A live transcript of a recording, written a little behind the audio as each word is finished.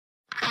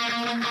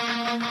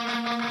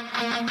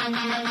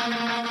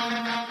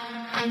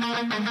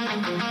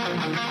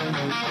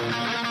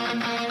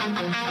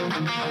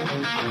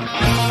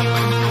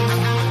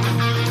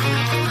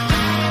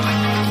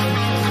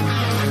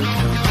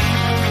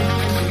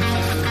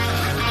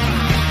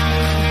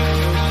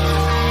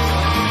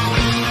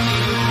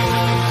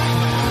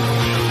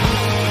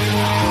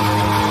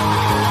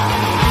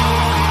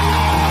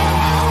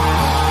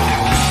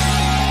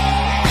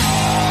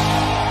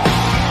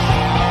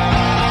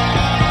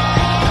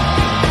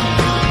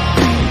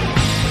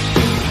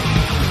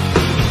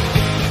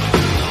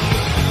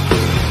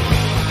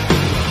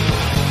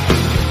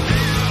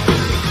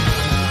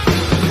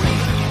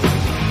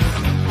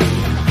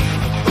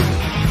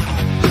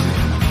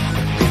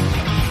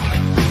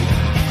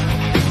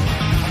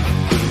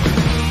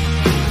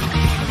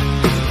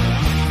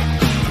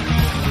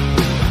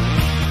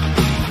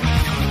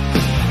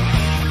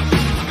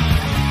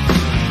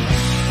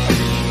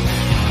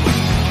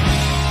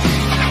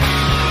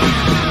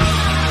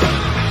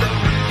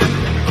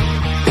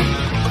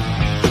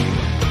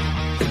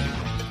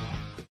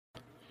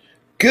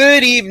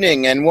Good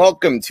evening and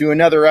welcome to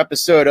another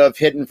episode of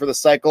Hidden for the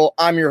Cycle.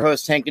 I'm your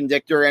host, Hank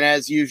Dichter, and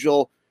as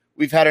usual,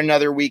 we've had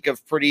another week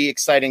of pretty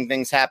exciting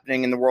things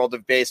happening in the world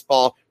of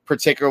baseball,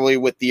 particularly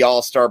with the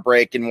All-Star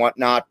break and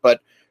whatnot.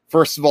 But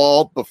first of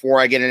all,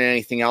 before I get into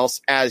anything else,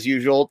 as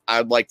usual,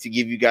 I'd like to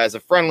give you guys a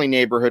friendly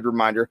neighborhood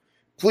reminder.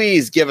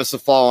 Please give us a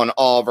follow on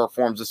all of our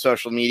forms of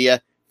social media,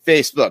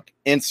 Facebook,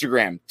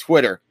 Instagram,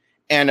 Twitter,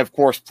 and of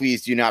course,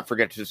 please do not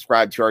forget to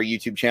subscribe to our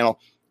YouTube channel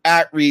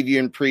at Review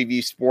and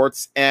Preview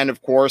Sports. And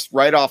of course,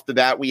 right off the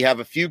bat, we have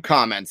a few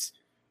comments.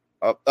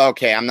 Oh,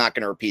 okay, I'm not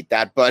going to repeat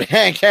that, but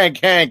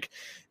Hank,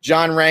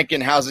 John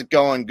Rankin, how's it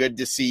going? Good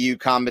to see you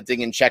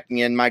commenting and checking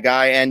in, my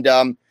guy.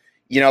 And,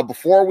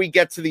 before we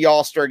get to the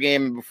All-Star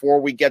game and before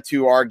we get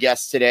to our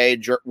guest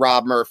today,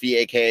 Rob Murphy,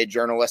 aka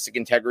Journalistic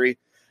Integrity,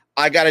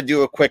 I got to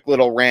do a quick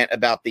little rant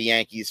about the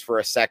Yankees for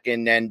a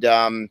second. And,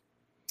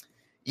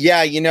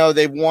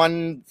 they've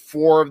won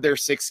 4 of their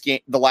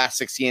the last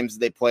 6 games that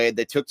they played.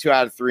 They took 2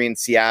 out of 3 in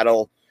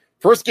Seattle.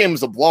 First game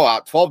was a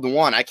blowout,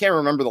 12-1. I can't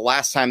remember the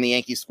last time the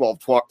Yankees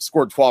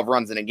scored 12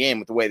 runs in a game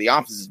with the way the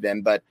offense has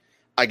been, but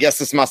I guess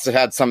this must have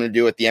had something to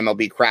do with the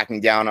MLB cracking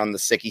down on the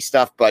sicky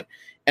stuff. But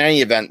in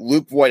any event,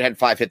 Luke Voit had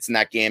 5 hits in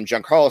that game.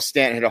 Giancarlo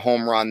Stanton hit a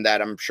home run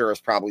that I'm sure is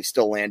probably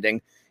still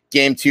landing.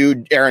 Game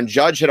 2, Aaron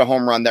Judge hit a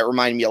home run that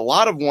reminded me a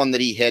lot of one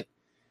that he hit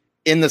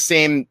in the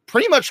same,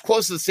 pretty much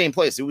close to the same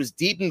place. It was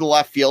deep into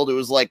left field. It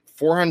was like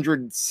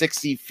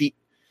 460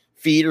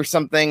 feet or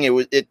something.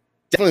 It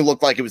definitely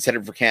looked like it was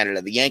headed for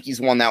Canada. The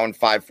Yankees won that one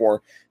 5-4.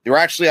 They were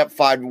actually up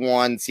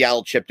 5-1.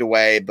 Seattle chipped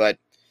away, but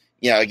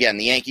again,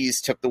 the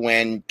Yankees took the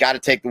win. Got to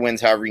take the wins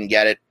however you can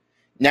get it.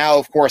 Now,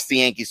 of course, the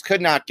Yankees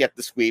could not get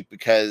the sweep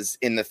because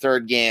in the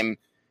third game,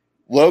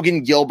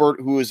 Logan Gilbert,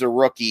 who is a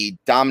rookie,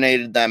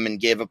 dominated them and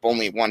gave up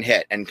only 1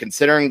 hit. And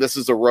considering this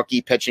is a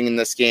rookie pitching in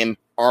this game,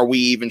 are we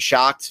even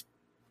shocked?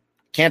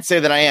 Can't say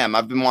that I am.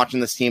 I've been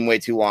watching this team way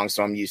too long,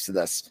 so I'm used to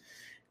this.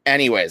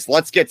 Anyways,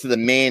 let's get to the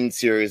main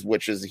series,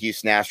 which is the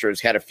Houston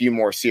Astros. Had a few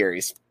more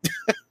series.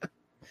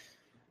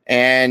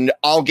 And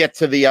I'll get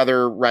to the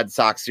other Red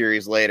Sox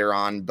series later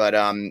on. But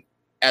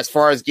as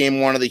far as game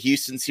 1 of the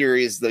Houston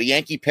series, the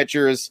Yankee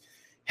pitchers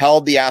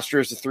held the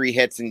Astros to 3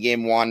 hits in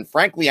game 1.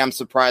 Frankly, I'm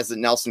surprised that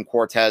Nestor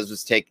Cortes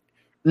was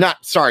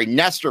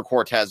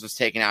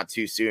taken out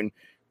too soon.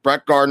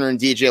 Brett Gardner and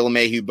DJ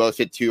LeMahieu both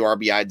hit 2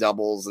 RBI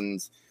doubles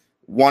and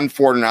won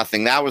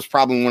 4-0. That was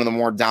probably one of the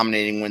more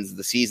dominating wins of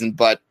the season.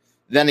 But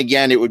then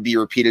again, it would be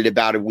repeated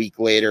about a week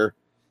later.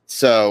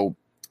 So,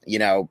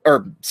 then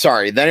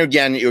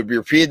again, it would be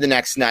repeated the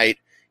next night.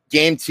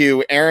 Game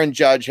 2, Aaron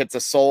Judge hits a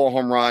solo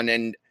home run.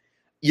 And,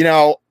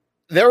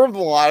 there were a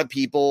lot of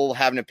people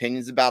having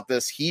opinions about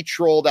this. He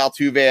trolled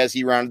Altuve as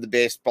he rounded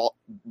the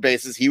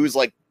bases. He was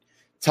like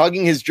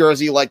tugging his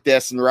jersey like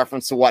this in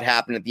reference to what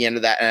happened at the end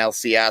of that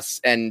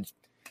NLCS. And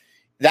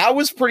that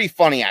was pretty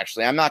funny,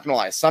 actually. I'm not going to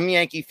lie. Some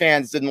Yankee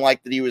fans didn't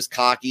like that he was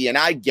cocky, and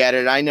I get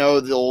it. I know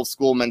the old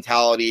school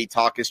mentality,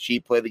 talk is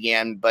cheap, play the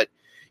game. But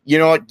you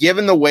know what?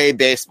 Given the way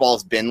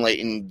baseball's been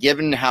late and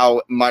given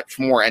how much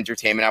more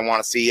entertainment I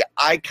want to see,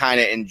 I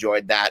kind of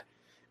enjoyed that.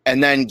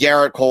 And then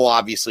Garrett Cole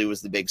obviously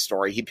was the big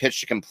story. He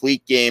pitched a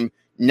complete game,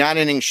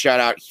 9-inning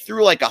shutout. He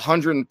threw like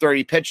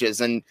 130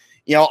 pitches. And,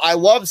 I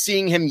love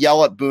seeing him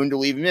yell at Boone to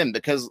leave him in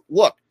because,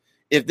 look,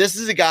 if this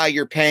is a guy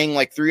you're paying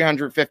like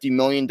 $350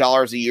 million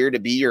a year to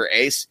be your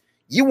ace,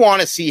 you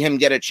want to see him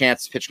get a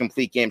chance to pitch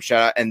complete game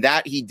shutout. And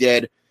that he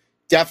did.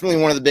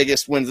 Definitely one of the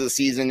biggest wins of the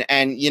season.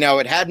 And,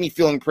 it had me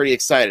feeling pretty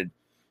excited.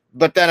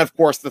 But then, of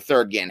course, the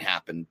third game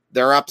happened.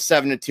 They're up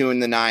 7-2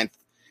 in the 9th.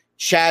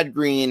 Chad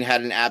Green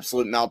had an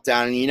absolute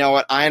meltdown. And you know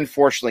what? I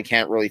unfortunately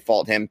can't really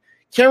fault him.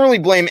 Can't really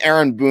blame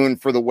Aaron Boone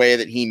for the way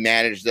that he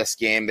managed this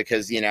game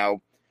because,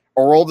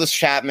 Aroldis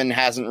Chapman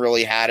hasn't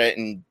really had it.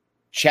 And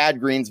Chad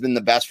Green's been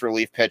the best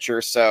relief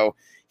pitcher. So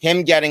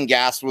him getting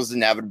gassed was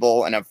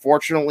inevitable. And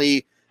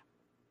unfortunately,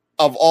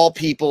 of all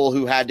people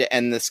who had to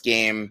end this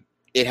game,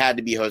 it had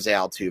to be Jose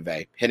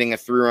Altuve hitting a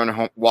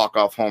 3-run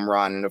walk-off home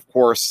run. And of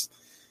course,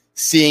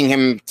 seeing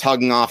him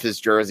tugging off his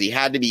jersey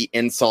had to be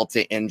insult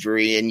to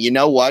injury. And you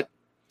know what?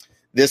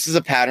 This is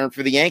a pattern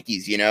for the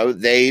Yankees.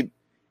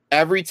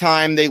 Every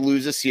time they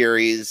lose a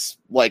series,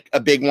 like a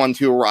big one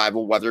to a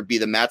rival, whether it be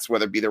the Mets,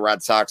 whether it be the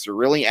Red Sox, or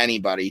really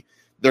anybody,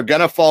 they're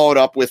going to follow it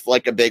up with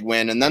like a big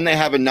win. And then they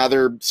have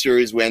another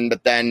series win.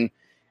 But then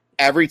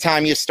every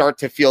time you start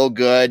to feel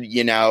good,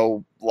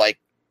 like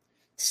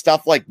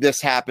stuff like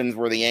this happens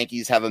where the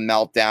Yankees have a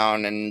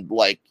meltdown. And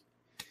like,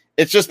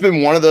 it's just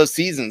been one of those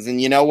seasons.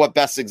 And you know what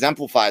best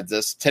exemplified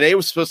this? Today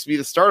was supposed to be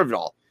the start of it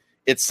all.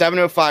 It's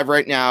 7:05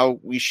 right now.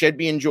 We should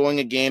be enjoying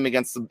a game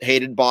against the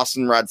hated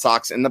Boston Red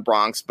Sox in the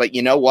Bronx. But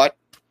you know what?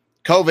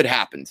 COVID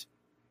happened.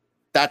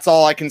 That's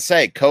all I can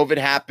say. COVID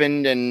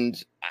happened,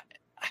 and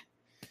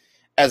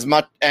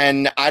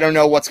I don't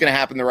know what's going to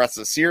happen the rest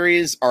of the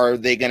series. Are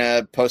they going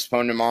to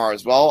postpone tomorrow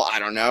as well? I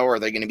don't know. Are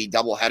they going to be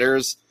double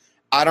headers?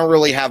 I don't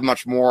really have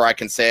much more I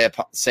can say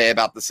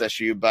about this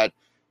issue, but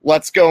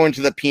let's go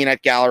into the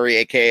peanut gallery,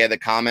 aka the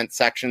comment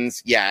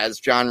sections. Yeah, as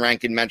John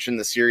Rankin mentioned,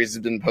 the series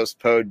has been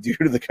postponed due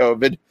to the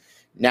COVID.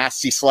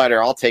 Nasty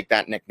Slider, I'll take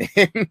that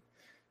nickname.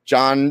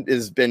 John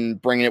has been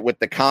bringing it with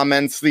the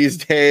comments these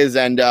days,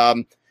 and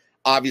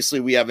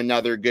obviously we have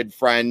another good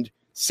friend,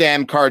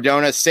 Sam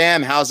Cardona.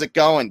 Sam, how's it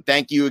going?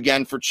 Thank you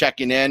again for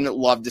checking in.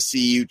 Love to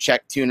see you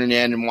tuning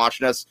in and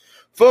watching us.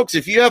 Folks,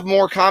 if you have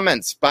more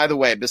comments, by the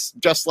way,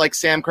 just like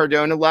Sam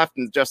Cardona left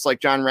and just like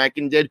John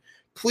Rankin did,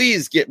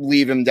 please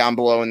leave him down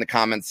below in the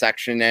comments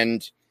section.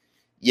 And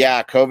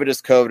yeah, COVID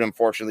is COVID,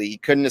 unfortunately. He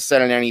couldn't have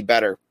said it any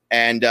better.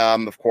 And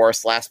of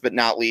course, last but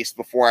not least,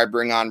 before I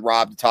bring on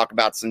Rob to talk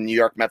about some New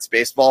York Mets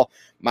baseball,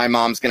 my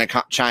mom's going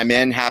to chime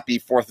in. Happy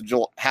 4th of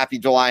July. Happy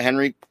July,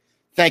 Henry.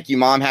 Thank you,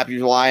 Mom. Happy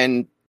July.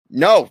 And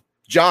no,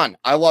 John,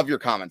 I love your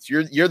comments.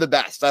 You're the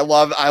best. I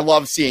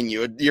love seeing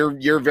you.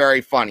 You're very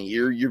funny.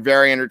 You're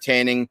very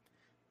entertaining.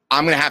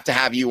 I'm going to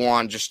have you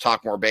on just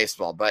talk more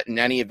baseball. But in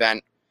any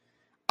event,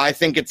 I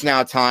think it's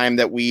now time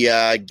that we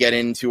get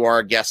into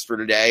our guest for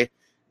today.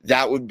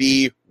 That would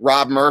be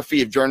Rob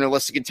Murphy of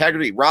Journalistic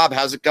Integrity. Rob,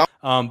 how's it going?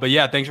 But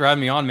yeah, thanks for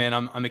having me on, man.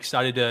 I'm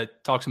excited to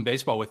talk some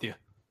baseball with you.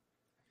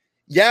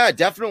 Yeah,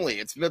 definitely.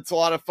 It's a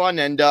lot of fun.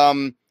 And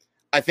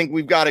I think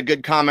we've got a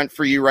good comment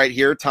for you right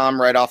here.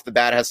 Tom, right off the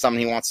bat, has something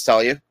he wants to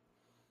tell you.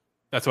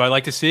 That's what I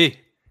like to see.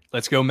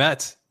 Let's go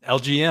Mets.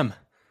 LGM.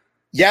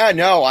 Yeah,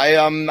 no,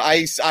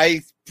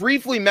 I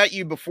briefly met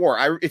you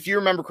before. If you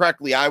remember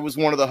correctly, I was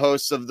one of the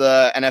hosts of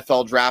the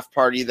NFL draft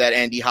party that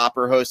Andy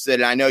Hopper hosted.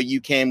 And I know you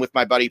came with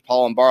my buddy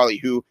Paul and Barley,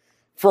 who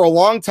for a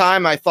long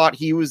time I thought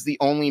he was the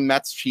only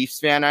Mets Chiefs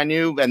fan I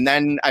knew. And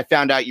then I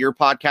found out your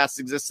podcast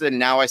existed, and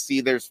now I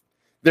see there's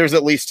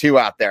at least two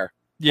out there.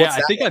 Yeah,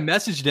 I think I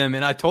messaged him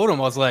and I told him,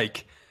 I was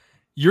like,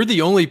 you're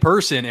the only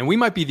person, and we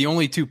might be the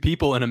only two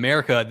people in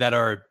America that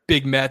are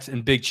big Mets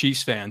and big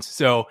Chiefs fans.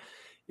 So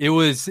it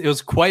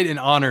was quite an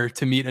honor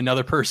to meet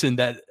another person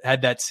that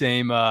had that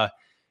same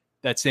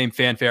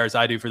fanfare as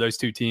I do for those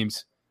two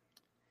teams.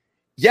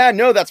 Yeah,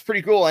 no, that's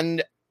pretty cool.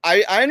 And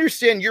I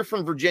understand you're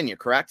from Virginia,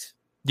 correct?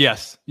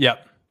 Yes.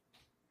 Yep.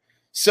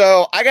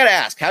 So I got to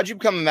ask, how'd you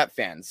become a Met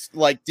fans?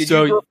 Like,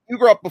 you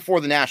grew up before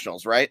the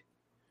Nationals, right?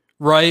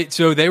 Right.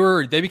 So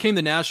they became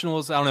the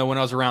Nationals, I don't know, when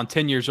I was around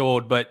 10 years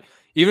old, but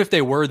even if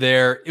they were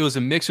there, it was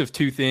a mix of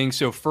two things.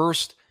 So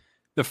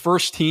the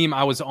first team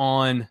I was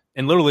on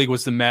in Little League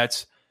was the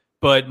Mets.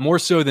 But more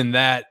so than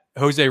that,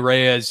 Jose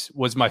Reyes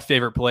was my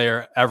favorite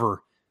player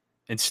ever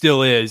and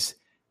still is.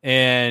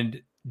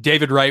 And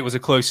David Wright was a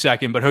close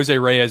second, but Jose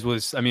Reyes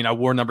was, I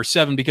wore number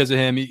 7 because of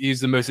him.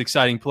 He's the most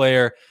exciting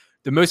player.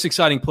 The most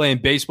exciting play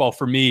in baseball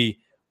for me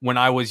when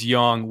I was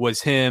young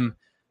was him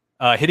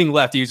hitting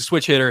left. He was a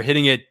switch hitter,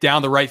 hitting it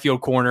down the right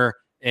field corner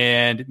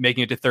and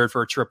making it to third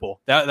for a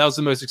triple. That was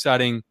the most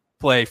exciting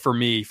play for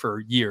me for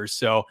years.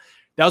 So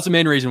that was the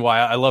main reason why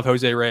I love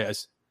Jose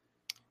Reyes.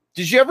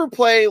 Did you ever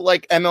play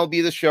like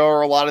MLB The Show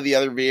or a lot of the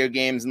other video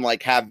games and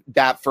like have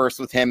bat first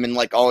with him and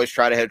like always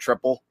try to hit a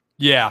triple?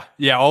 Yeah.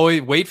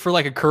 Always wait for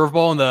like a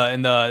curveball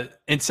in the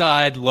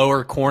inside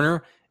lower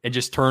corner and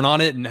just turn on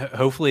it and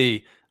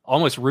hopefully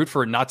almost root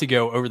for it not to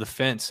go over the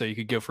fence so you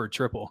could go for a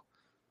triple.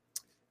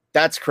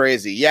 That's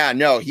crazy. Yeah,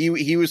 no,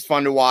 he was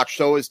fun to watch.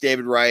 So was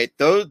David Wright.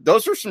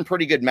 Those were some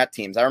pretty good Met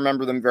teams. I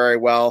remember them very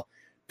well.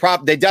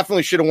 They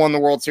definitely should have won the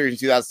World Series in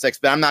 2006,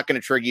 but I'm not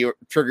going to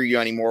trigger you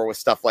anymore with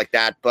stuff like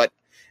that. But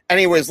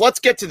anyways, let's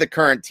get to the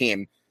current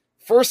team.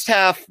 First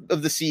half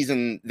of the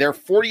season, they're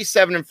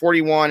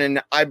 47-41,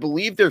 and I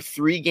believe they're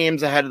 3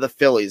 games ahead of the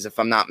Phillies, if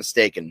I'm not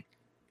mistaken.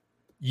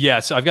 Yeah,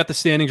 so I've got the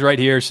standings right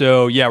here.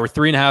 So, yeah, we're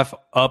 3.5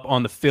 up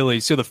on the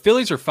Phillies. So the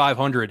Phillies are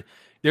 500.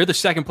 They're the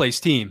second place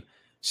team.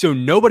 So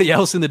nobody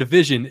else in the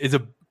division is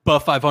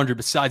above 500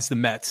 besides the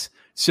Mets.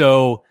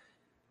 So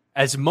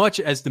as much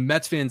as the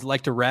Mets fans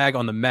like to rag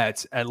on the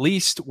Mets, at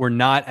least we're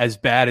not as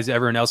bad as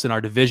everyone else in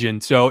our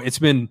division. So it's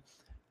been,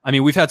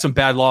 we've had some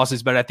bad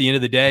losses, but at the end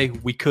of the day,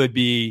 we could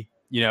be,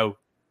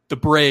 the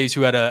Braves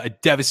who had a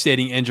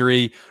devastating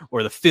injury,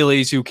 or the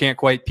Phillies who can't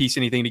quite piece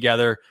anything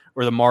together,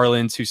 or the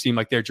Marlins who seem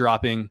like they're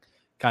dropping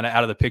kind of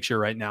out of the picture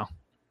right now.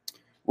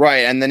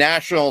 Right, and the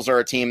Nationals are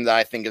a team that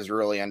I think is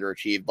really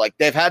underachieved. Like,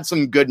 they've had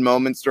some good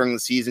moments during the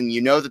season.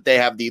 You know that they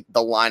have the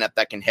lineup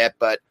that can hit,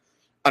 but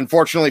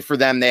unfortunately for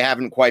them, they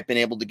haven't quite been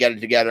able to get it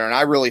together, and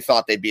I really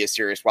thought they'd be a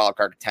serious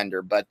wildcard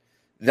contender. But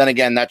then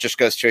again, that just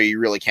goes to show you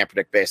really can't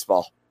predict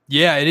baseball.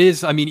 Yeah, it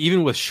is. I mean,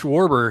 even with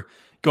Schwarber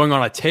going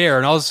on a tear,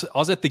 and I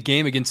was at the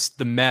game against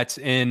the Mets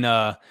in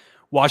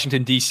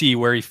Washington, D.C.,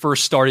 where he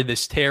first started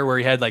this tear where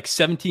he had like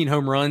 17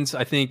 home runs,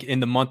 I think,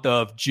 in the month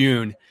of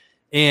June,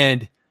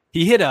 and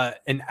he hit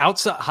an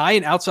outside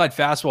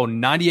fastball,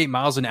 98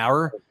 miles an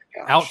hour,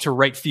 out to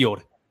right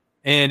field.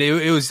 And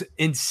it was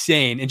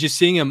insane. And just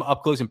seeing him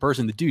up close in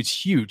person, the dude's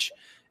huge.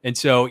 And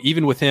so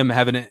even with him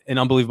having an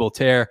unbelievable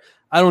tear,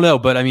 I don't know.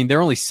 But, I mean,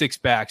 they're only 6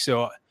 back.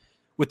 So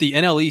with the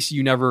NL East,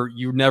 you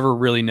never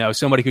really know.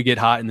 Somebody could get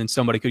hot and then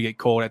somebody could get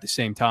cold at the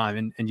same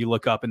time. And you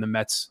look up and the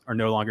Mets are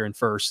no longer in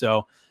first.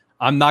 So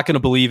I'm not going to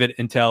believe it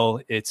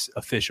until it's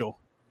official.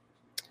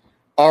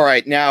 All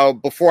right. Now,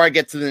 before I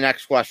get to the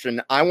next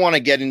question, I want to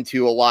get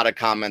into a lot of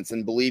comments.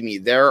 And believe me,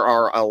 there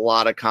are a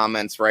lot of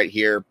comments right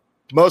here,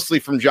 mostly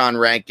from John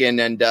Rankin.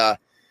 And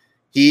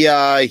he's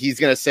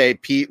going to say,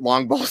 Pete,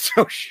 long ball.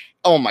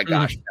 Oh, my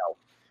gosh. No.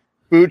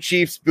 Boo,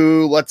 Chiefs,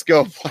 boo. Let's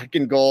go black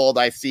and gold.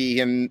 I see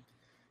him.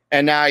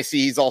 And now I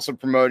see he's also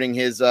promoting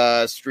his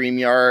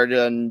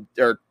StreamYard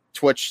or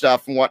Twitch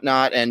stuff and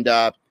whatnot. And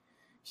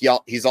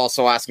he's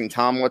also asking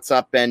Tom what's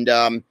up.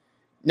 And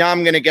now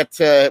I'm going to get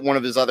to one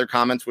of his other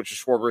comments, which is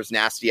Schwarber's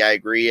nasty. I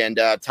agree. And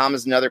Tom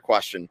has another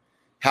question.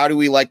 How do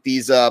we like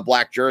these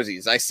black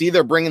jerseys? I see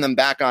they're bringing them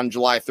back on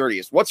July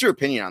 30th. What's your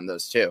opinion on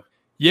those two?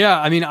 Yeah,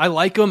 I mean, I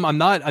like them.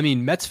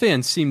 Mets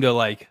fans seem to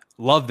like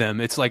love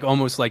them. It's like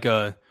almost like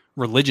a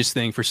religious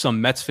thing for some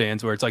Mets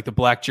fans where it's like the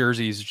black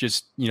jerseys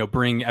just,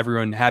 bring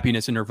everyone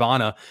happiness and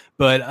nirvana.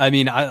 But I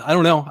mean, I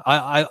don't know.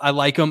 I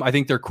like them. I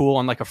think they're cool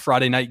on like a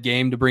Friday night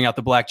game to bring out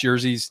the black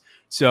jerseys.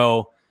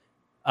 So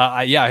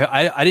I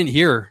didn't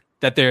hear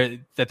that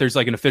there's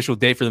like an official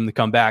date for them to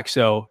come back.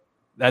 So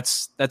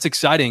that's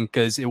exciting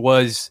because it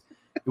was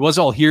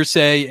all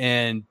hearsay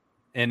and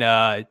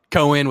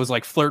Cohen was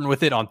like flirting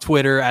with it on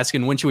Twitter,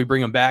 asking when should we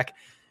bring them back?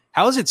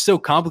 How is it so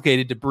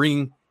complicated to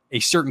bring a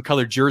certain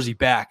colored jersey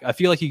back? I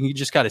feel like you can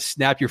just kind of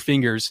snap your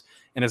fingers,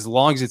 and as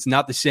long as it's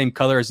not the same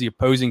color as the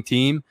opposing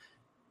team,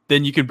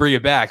 then you can bring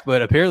it back.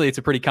 But apparently it's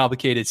a pretty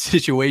complicated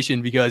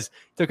situation because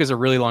it took us a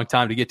really long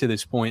time to get to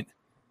this point.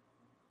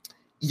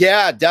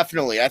 Yeah,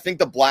 definitely. I think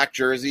the black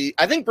jersey,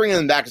 I think bringing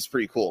them back is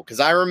pretty cool because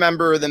I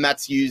remember the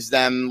Mets use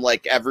them I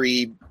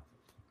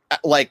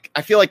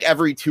feel like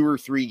every 2 or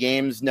 3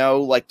 games,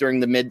 like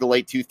during the mid to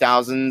late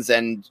 2000s.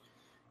 And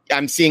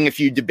I'm seeing a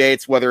few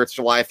debates whether it's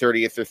July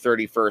 30th or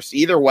 31st.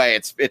 Either way,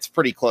 it's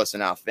pretty close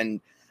enough. And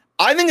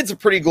I think it's a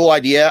pretty cool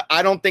idea.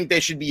 I don't think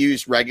they should be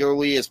used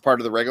regularly as part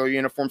of the regular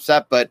uniform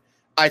set, but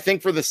I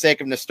think for the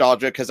sake of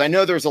nostalgia, because I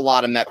know there's a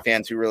lot of Met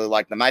fans who really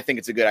like them, I think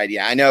it's a good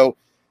idea. I know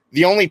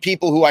the only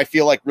people who I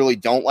feel like really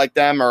don't like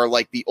them are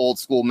like the old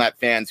school Met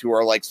fans who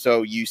are like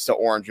so used to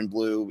orange and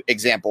blue.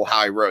 Example,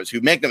 Howie Rose,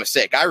 who make no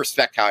mistake. I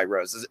respect Howie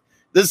Rose.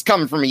 This is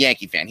coming from a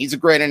Yankee fan. He's a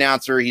great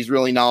announcer. He's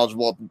really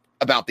knowledgeable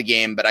about the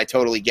game, but I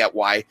totally get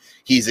why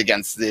he's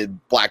against the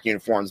black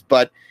uniforms.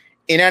 But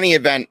in any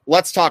event,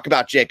 let's talk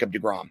about Jacob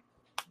deGrom.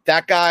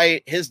 That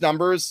guy, his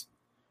numbers,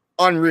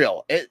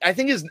 unreal. I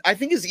think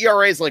his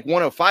ERA is like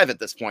 105 at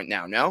this point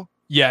now. No.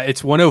 Yeah,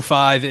 it's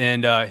 105,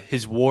 and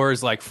his WAR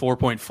is like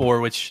 4.4,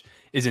 which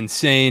is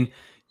insane.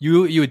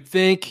 You would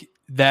think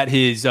that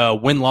his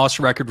win-loss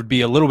record would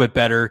be a little bit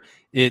better.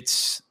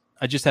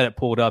 I just had it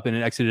pulled up and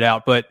it exited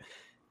out, but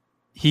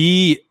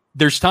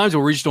there's times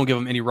where we just don't give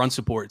him any run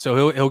support.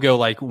 So he'll go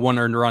like 1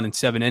 earned run in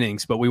 7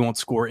 innings, but we won't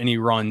score any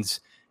runs,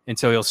 and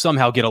so he'll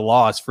somehow get a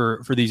loss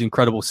for these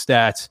incredible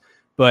stats.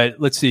 But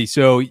let's see.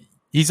 So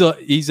he's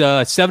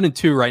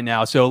 7-2 right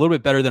now, so a little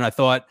bit better than I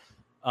thought.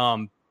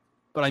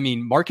 But I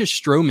mean, Marcus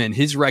Stroman,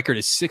 his record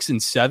is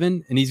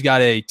 6-7, and he's got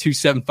a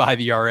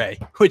 2.75 ERA,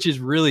 which is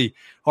really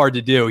hard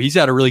to do. He's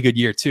had a really good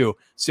year too.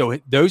 So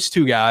those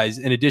two guys,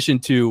 in addition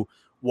to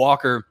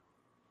Walker,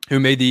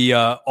 who made the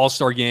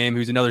All-Star game,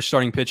 who's another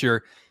starting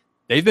pitcher,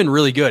 they've been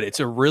really good.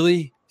 It's a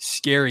really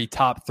scary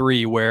top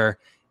 3 where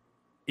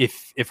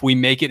if we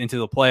make it into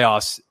the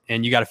playoffs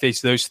and you got to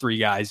face those 3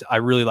 guys, I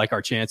really like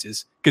our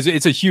chances because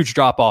it's a huge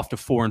drop off to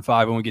 4 and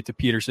 5 when we get to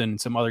Peterson and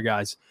some other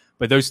guys.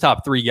 But those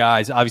top 3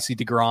 guys, obviously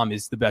DeGrom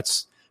is the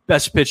best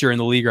pitcher in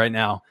the league right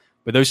now.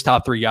 But those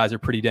top 3 guys are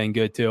pretty dang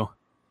good too.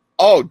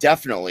 Oh,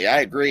 definitely. I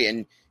agree.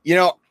 And,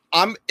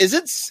 is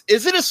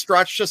it a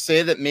stretch to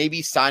say that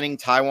maybe signing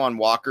Taijuan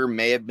Walker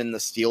may have been the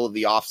steal of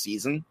the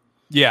offseason?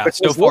 Yeah,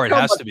 so far it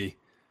has to be.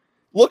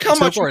 Look how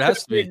much it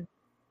has to be.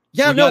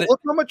 Yeah, look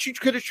how much you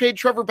could have traded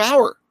Trevor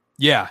Bauer.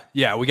 Yeah.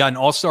 We got an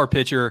all-star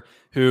pitcher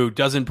who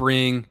doesn't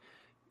bring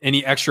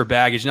any extra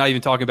baggage, not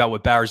even talking about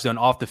what Bauer's done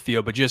off the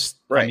field, but just,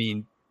 right. I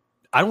mean,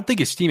 I don't think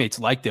his teammates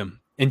liked him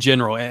in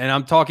general. And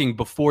I'm talking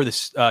before the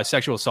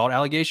sexual assault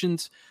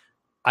allegations.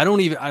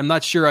 I'm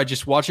not sure. I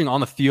just watching on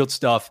the field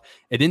stuff.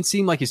 It didn't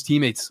seem like his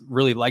teammates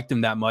really liked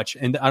him that much.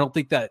 And I don't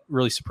think that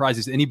really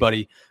surprises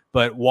anybody,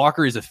 but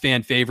Walker is a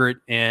fan favorite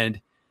and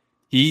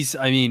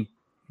I mean,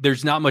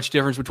 there's not much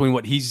difference between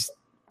what he's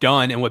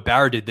done and what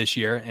Bauer did this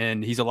year,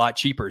 and he's a lot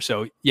cheaper.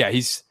 So yeah,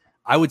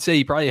 I would say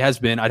he probably has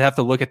been. I'd have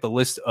to look at the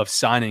list of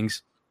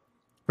signings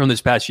from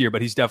this past year,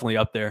 but he's definitely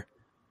up there.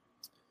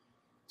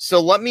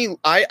 So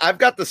I've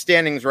got the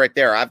standings right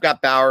there. I've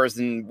got Bauer's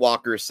and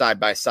Walker's side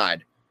by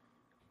side.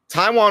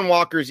 Taijuan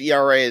Walker's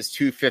ERA is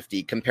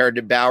 2.50 compared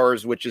to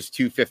Bauer's, which is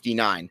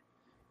 2.59.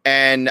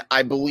 And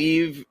I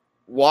believe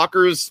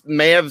Walker's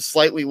may have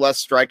slightly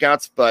less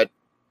strikeouts, but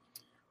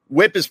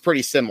WHIP is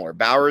pretty similar.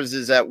 Bauer's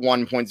is at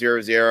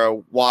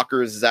 1.00.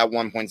 Walker's is at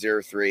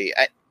 1.03.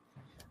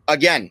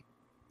 Again,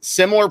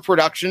 similar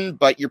production,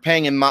 but you're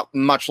paying him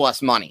much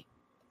less money.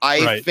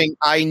 I think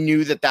I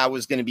knew that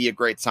was going to be a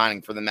great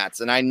signing for the Mets.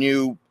 And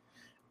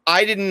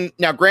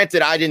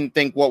granted, I didn't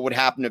think what would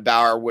happen to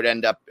Bauer would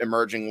end up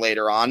emerging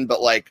later on,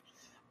 but like,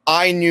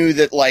 I knew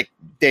that like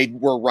they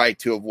were right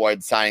to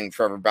avoid signing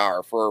Trevor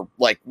Bauer for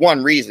like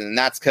one reason. And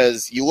that's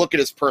because you look at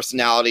his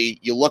personality,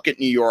 you look at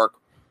New York.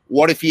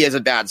 What if he has a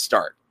bad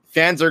start?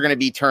 Fans are going to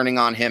be turning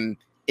on him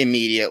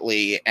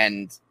immediately.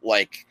 And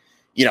like,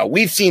 you know,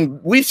 we've seen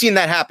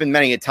that happen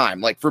many a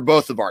time, like for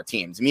both of our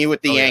teams, me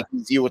with the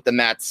Yankees, you with the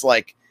Mets,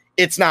 like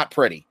it's not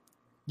pretty.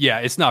 Yeah,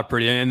 it's not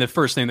pretty. And the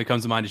first thing that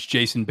comes to mind is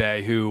Jason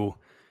Bay, who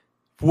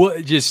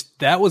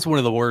that was one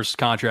of the worst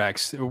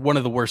contracts, one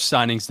of the worst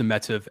signings the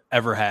Mets have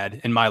ever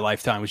had in my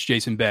lifetime was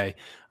Jason Bay.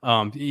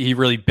 He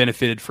really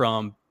benefited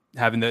from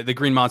having the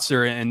Green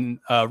Monster and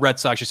Red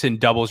Sox just hitting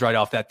doubles right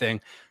off that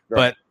thing. Right.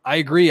 But I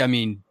agree. I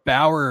mean,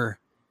 Bauer,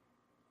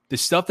 the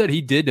stuff that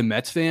he did to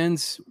Mets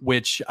fans,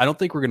 which I don't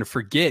think we're going to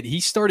forget, he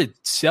started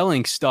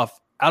selling stuff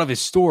out of his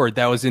store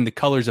that was in the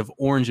colors of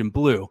orange and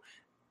blue.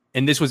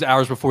 And this was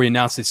hours before he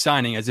announced his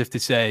signing, as if the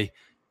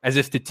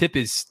tip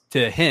is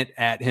to hint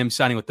at him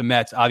signing with the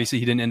Mets. Obviously,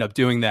 he didn't end up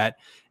doing that.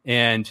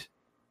 And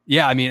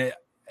yeah, I mean,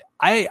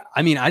 I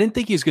didn't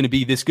think he was going to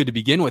be this good to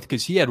begin with,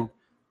 because he had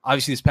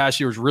obviously this past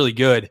year was really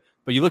good.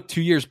 But you look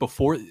 2 years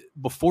before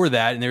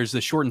that, and there's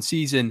the shortened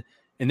season,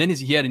 and then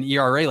he had an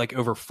ERA like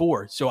over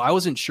 4. So I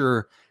wasn't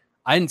sure.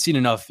 I hadn't seen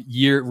enough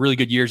really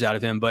good years out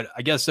of him. But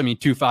I guess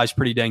 2.5 is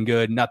pretty dang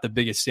good. Not the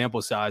biggest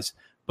sample size,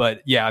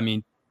 but yeah, I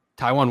mean,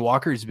 Taijuan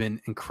Walker has been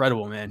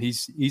incredible, man.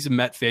 He's a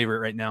Met favorite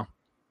right now.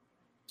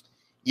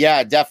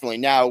 Yeah, definitely.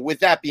 Now, with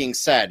that being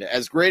said,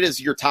 as great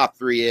as your top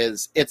three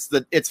is,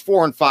 it's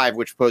 4 and 5,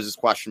 which poses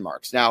question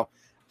marks. Now,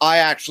 I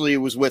actually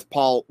was with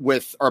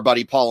our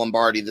buddy Paul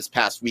Lombardi this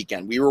past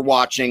weekend. We were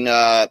watching,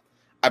 I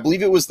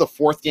believe it was the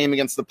 4th game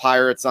against the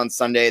Pirates on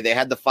Sunday. They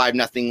had the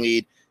 5-0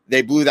 lead.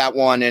 They blew that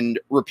one, and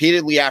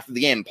repeatedly after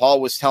the game,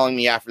 Paul was telling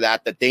me after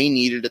that they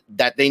needed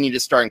a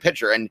starting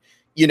pitcher. And,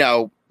 you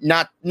know,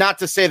 not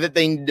to say that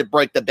they need to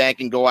break the bank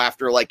and go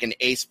after like an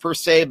ace per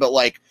se, but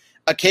like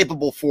a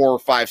capable 4 or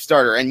 5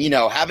 starter. And, you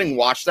know, having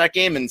watched that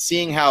game and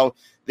seeing how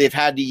they've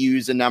had to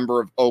use a number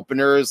of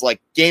openers,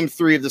 like game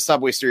 3 of the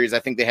Subway Series, I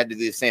think they had to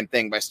do the same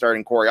thing by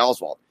starting Corey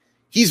Oswalt.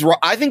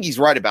 I think he's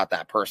right about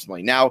that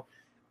personally. Now,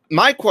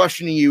 my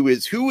question to you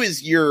is, who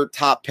is your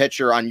top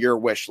pitcher on your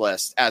wish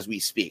list as we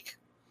speak?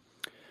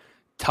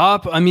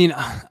 Top, I mean,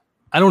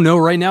 I don't know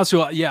right now.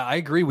 So yeah, I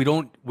agree. We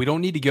don't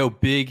need to go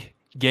big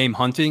game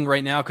hunting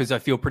right now, because I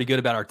feel pretty good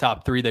about our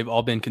top 3. They've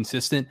all been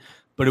consistent,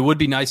 but it would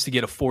be nice to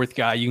get a 4th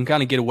guy. You can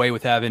kind of get away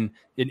with having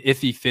an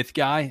iffy 5th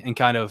guy and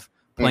kind of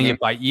playing it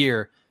by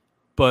ear.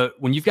 But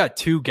when you've got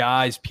 2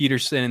 guys,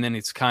 Peterson, and then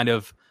it's kind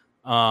of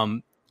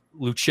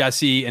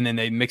Lucchesi, and then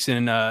they mix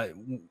in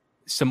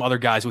some other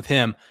guys with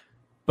him,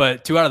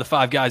 but 2 out of the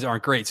 5 guys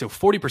aren't great. So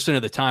 40%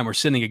 of the time we're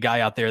sending a guy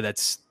out there that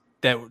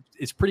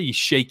is pretty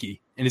shaky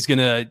and is going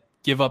to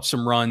give up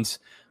some runs.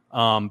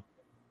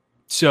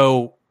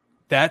 So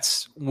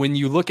that's when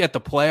you look at the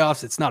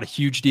playoffs, it's not a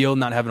huge deal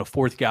not having a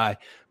 4th guy.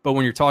 But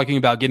when you're talking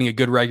about getting a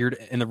good record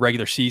in the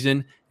regular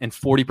season, and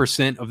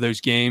 40% of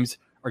those games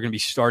are going to be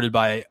started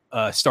by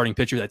a starting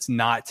pitcher that's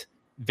not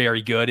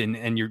very good,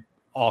 and your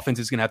offense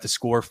is going to have to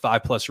score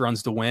 5+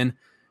 runs to win,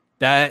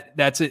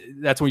 that's it.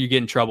 That's where you get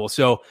in trouble.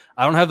 So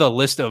I don't have the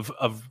list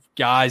of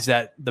guys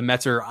that the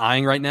Mets are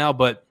eyeing right now,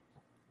 but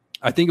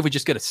I think if we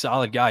just get a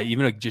solid guy,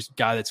 even a just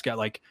guy that's got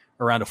like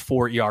around a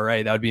 4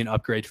 ERA, that would be an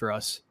upgrade for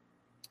us.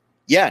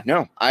 Yeah,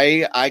 no,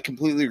 I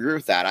completely agree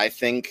with that. I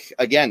think,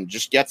 again,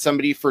 just get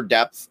somebody for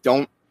depth.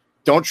 Don't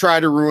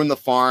try to ruin the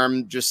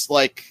farm. Just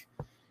like,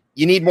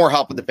 you need more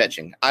help with the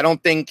pitching. I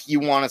don't think you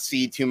want to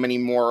see too many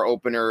more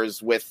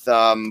openers with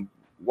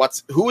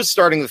who was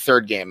starting the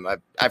 3rd game.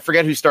 I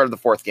forget who started the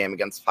 4th game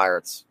against the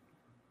Pirates.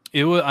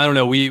 It was, I don't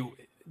know.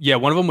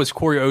 One of them was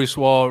Corey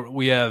Oswalt.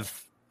 We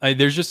have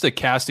there's just a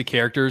cast of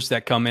characters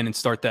that come in and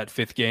start that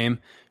 5th game.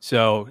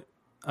 So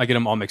I get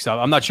them all mixed up.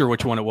 I'm not sure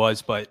which one it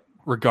was, but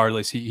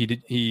regardless, he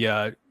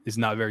is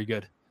not very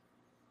good.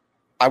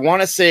 I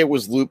want to say it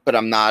was Luke, but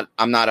I'm not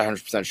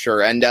 100%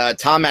 sure. And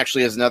Tom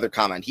actually has another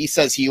comment. He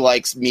says he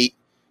likes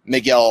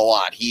Miguel a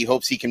lot. He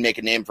hopes he can make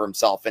a name for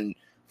himself. And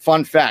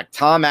fun fact,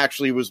 Tom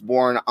actually was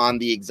born on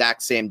the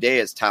exact same day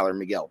as Tyler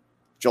Miguel,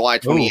 July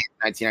 28th,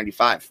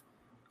 1995.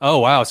 Oh,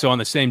 wow. So on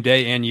the same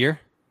day and year?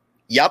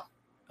 Yep.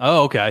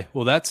 Oh, okay.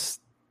 Well, that's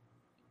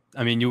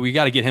I mean, we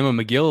got to get him a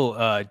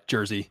McGill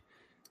jersey.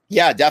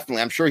 Yeah,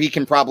 definitely. I'm sure he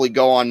can probably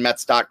go on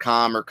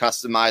Mets.com or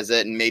customize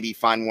it and maybe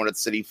find one at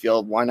Citi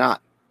Field. Why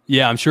not?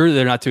 Yeah, I'm sure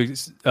they're not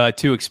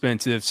too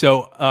expensive.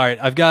 So, all right,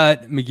 I've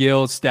got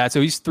McGill's stats.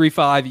 So he's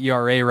 3.5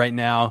 ERA right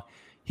now.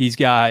 He's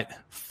got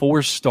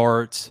 4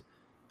 starts,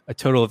 a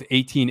total of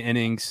 18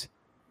 innings.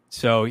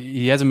 So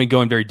he hasn't been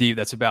going very deep.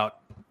 That's about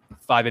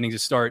 5 innings a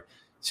start.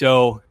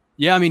 So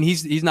yeah, I mean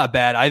he's not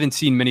bad. I haven't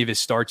seen many of his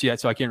starts yet,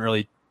 so I can't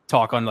really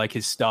talk on like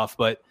his stuff,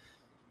 but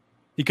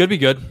he could be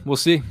good. We'll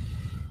see.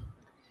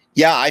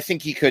 Yeah, I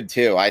think he could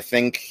too. I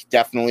think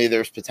definitely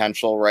there's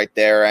potential right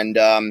there. And,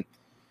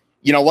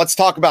 let's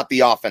talk about the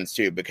offense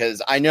too,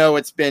 because I know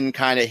it's been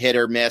kind of hit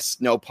or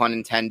miss, no pun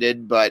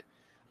intended, but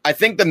I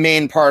think the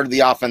main part of the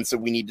offense that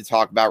we need to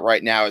talk about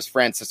right now is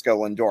Francisco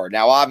Lindor.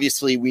 Now,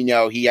 obviously, we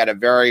know he had a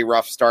very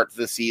rough start to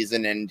the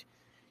season, and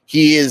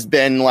he has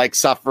been like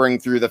suffering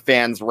through the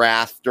fans'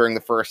 wrath during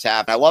the first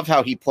half. I love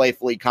how he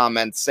playfully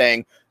comments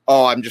saying,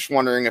 "Oh, I'm just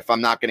wondering if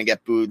I'm not going to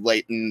get booed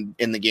late in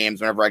the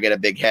games whenever I get a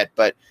big hit."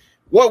 But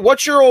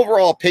what's your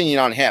overall opinion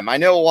on him? I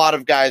know a lot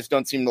of guys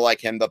don't seem to like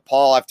him, but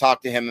Paul, I've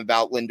talked to him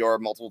about Lindor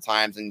multiple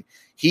times, and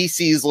he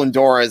sees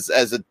Lindor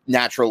as a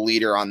natural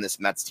leader on this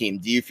Mets team.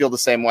 Do you feel the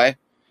same way?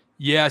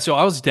 Yeah, so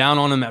I was down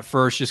on him at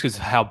first just because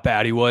of how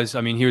bad he was.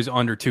 I mean, he was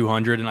under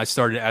 200, and I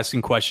started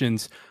asking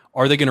questions.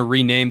 Are they going to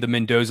rename the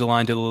Mendoza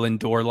line to the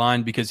Lindor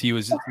line because he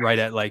was right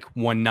at like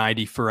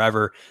 190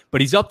 forever?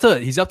 But he's up to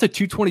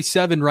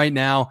 227 right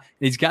now,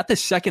 and he's got the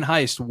second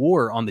highest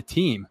WAR on the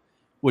team,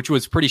 which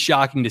was pretty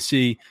shocking to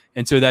see.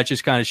 And so that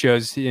just kind of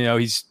shows,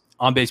 he's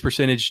on base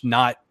percentage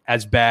not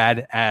as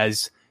bad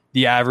as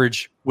the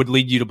average would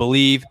lead you to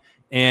believe,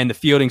 and the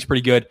fielding's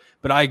pretty good.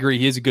 But I agree,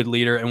 he is a good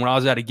leader. And when I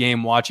was at a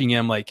game watching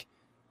him, like,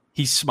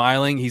 he's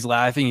smiling, he's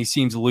laughing, he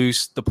seems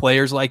loose. The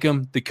players like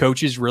him. The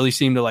coaches really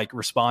seem to like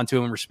respond to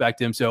him and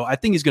respect him. So I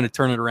think he's going to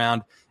turn it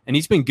around, and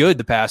he's been good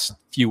the past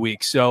few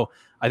weeks. So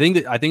I think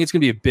it's going to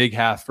be a big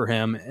half for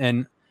him.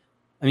 And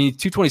I mean,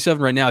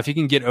 227 right now, if he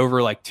can get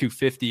over like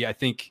 250, I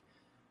think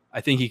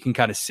he can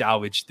kind of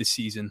salvage the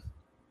season.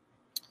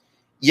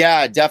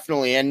 Yeah,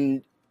 definitely.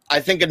 And I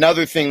think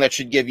another thing that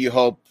should give you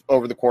hope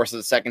over the course of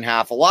the second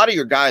half, a lot of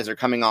your guys are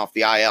coming off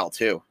the IL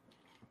too.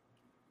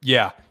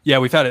 Yeah,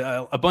 we've had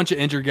a bunch of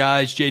injured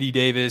guys. JD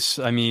Davis,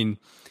 I mean,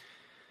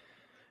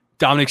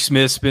 Dominic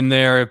Smith's been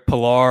there,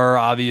 Pilar,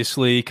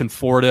 obviously,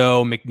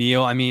 Conforto,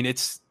 McNeil. I mean,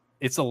 it's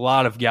a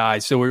lot of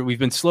guys. So we've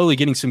been slowly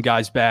getting some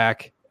guys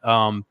back.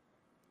 But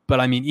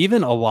I mean,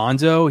 even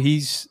Alonso,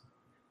 he's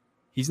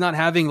not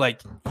having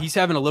he's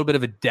having a little bit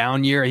of a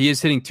down year. He is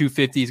hitting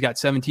 250. He's got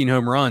 17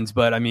 home runs.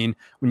 But I mean,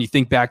 when you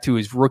think back to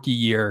his rookie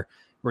year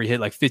where he hit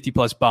like 50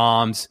 plus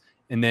bombs,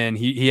 and then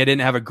he didn't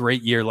have a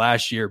great year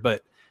last year,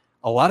 but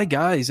a lot of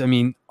guys, I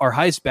mean, our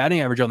highest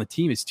batting average on the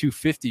team is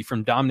 250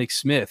 from Dominic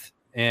Smith.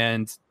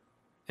 And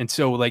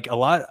so like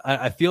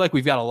I feel like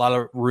we've got a lot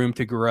of room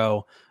to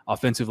grow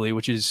offensively,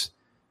 which is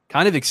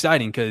kind of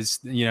exciting because,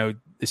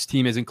 this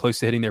team isn't close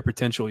to hitting their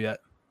potential yet.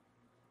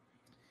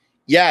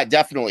 Yeah,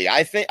 definitely.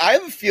 I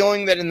have a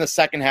feeling that in the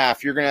second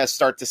half, you're going to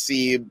start to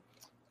see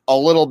a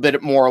little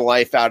bit more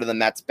life out of the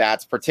Mets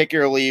bats,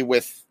 particularly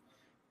with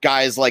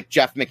guys like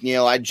Jeff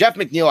McNeil. Jeff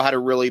McNeil had a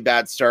really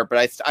bad start,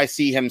 but I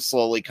see him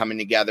slowly coming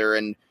together.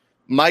 And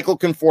Michael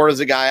Conforto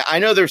is a guy. I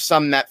know there's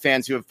some Met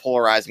fans who have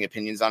polarizing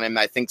opinions on him.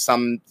 I think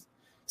some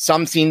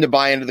seem to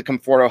buy into the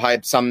Conforto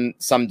hype. Some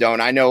don't.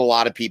 I know a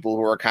lot of people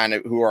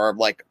who are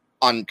like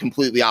on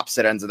completely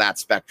opposite ends of that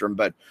spectrum.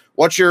 But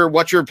what's your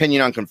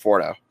opinion on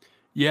Conforto?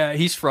 Yeah,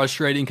 he's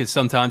frustrating because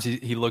sometimes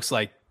he looks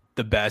like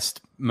the best,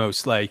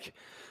 most like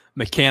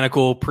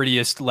mechanical,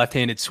 prettiest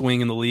left-handed swing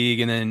in the league,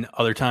 and then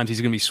other times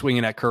he's going to be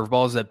swinging at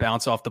curveballs that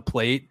bounce off the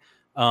plate.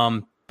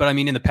 But I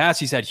mean, in the past,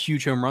 he's had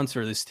huge home runs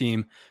for this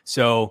team,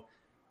 so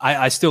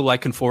I still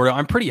like Conforto.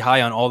 I'm pretty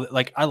high on all.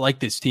 I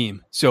like this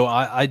team, so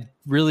I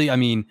really, I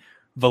mean,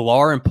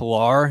 Villar and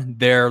Pilar,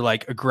 their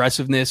like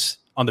aggressiveness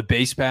on the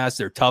base pass,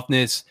 their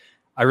toughness,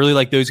 I really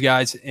like those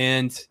guys.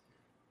 And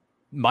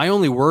my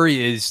only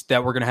worry is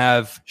that we're going to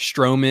have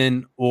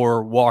Stroman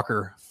or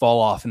Walker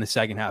fall off in the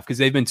second half because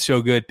they've been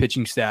so good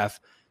pitching staff.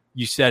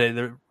 You said it,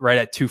 they're right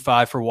at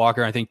 2.5 for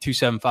Walker. I think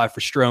 2.75 for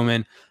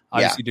Stroman.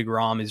 Obviously,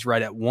 DeGrom is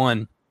right at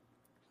 1.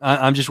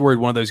 I'm just worried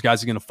one of those guys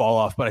is going to fall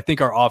off, but I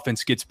think our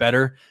offense gets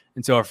better.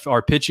 And so if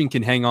our pitching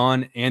can hang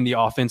on and the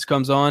offense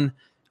comes on,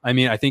 I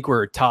mean, I think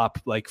we're a top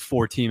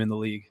 4 team in the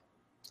league.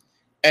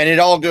 And it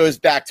all goes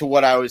back to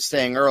what I was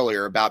saying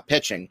earlier about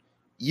pitching.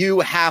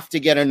 You have to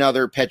get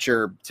another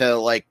pitcher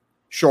to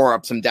shore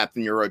up some depth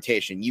in your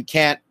rotation. You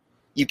can't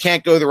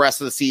go the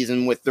rest of the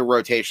season with the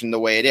rotation the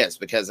way it is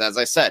because, as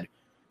I said,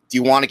 do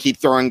you want to keep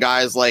throwing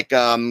guys like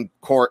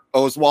Court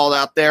Oswald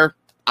out there?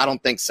 I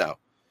don't think so.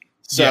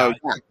 So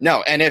yeah.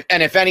 No, and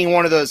if any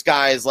one of those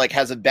guys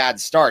has a bad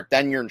start,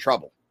 then you're in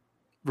trouble.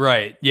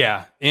 Right.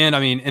 Yeah. And I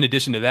mean, in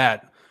addition to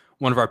that,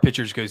 one of our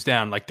pitchers goes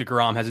down, like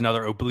DeGrom has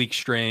another oblique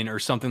strain or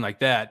something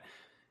like that.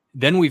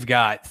 Then we've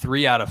got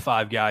 3 out of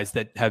 5 guys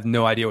that have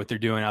no idea what they're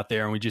doing out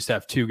there, and we just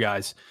have 2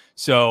 guys.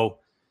 So,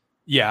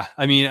 yeah,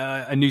 I mean,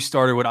 a new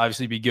starter would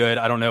obviously be good.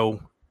 I don't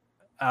know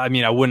I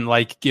mean, I wouldn't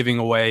like giving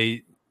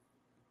away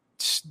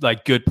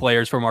like good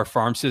players from our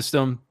farm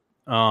system.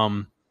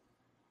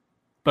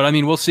 But I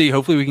mean, we'll see.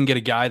 Hopefully we can get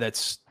a guy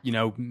that's,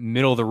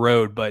 middle of the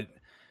road, but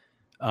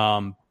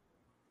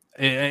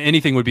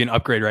anything would be an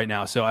upgrade right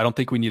now. So I don't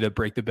think we need to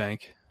break the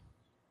bank.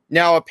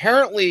 Now,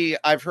 apparently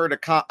I've heard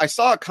I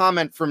saw a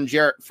comment from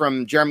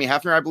Jeremy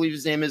Hefner, I believe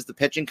his name is, the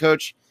pitching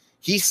coach.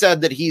 He said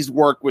that he's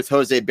worked with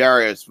Jose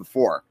Barrios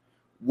before.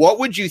 What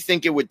would you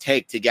think it would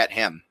take to get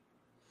him?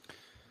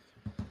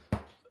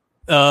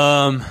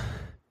 That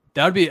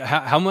would be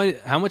how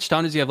much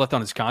time does he have left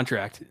on his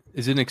contract?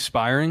 Is it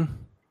expiring?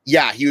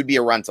 Yeah, he would be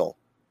a rental.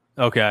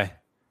 Okay.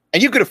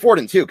 And you could afford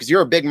him too, because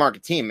you're a big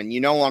market team and you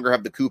no longer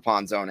have the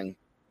coupon zoning.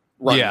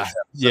 Yeah.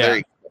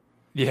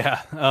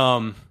 Yeah.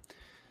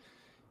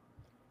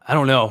 I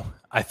don't know.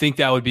 I think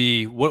that would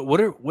be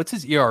what's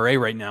his ERA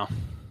right now?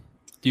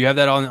 Do you have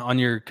that on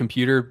your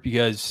computer?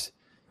 Because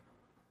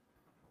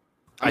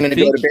I'm going to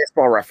go to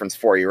Baseball Reference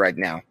for you right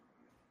now.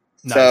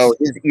 Nice. So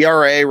his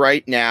ERA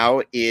right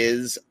now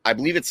is, I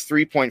believe it's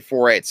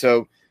 3.48.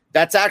 So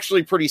that's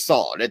actually pretty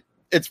solid.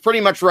 It's pretty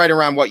much right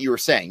around what you were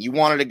saying. You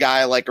wanted a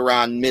guy like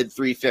around mid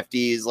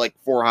 350s, like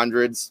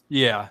 400s.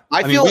 Yeah.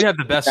 I feel we'd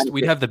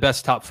have the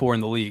best top 4 in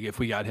the league if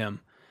we got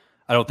him.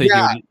 I don't think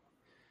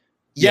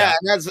Yeah,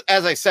 and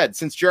as I said,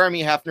 since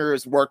Jeremy Hefner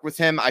has worked with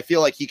him, I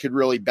feel like he could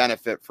really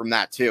benefit from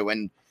that too.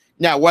 And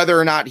now, whether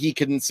or not he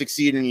can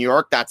succeed in New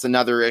York, that's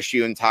another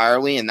issue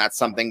entirely, and that's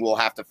something we'll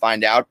have to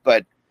find out.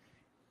 But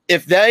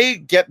if they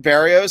get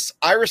Barrios,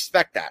 I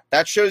respect that.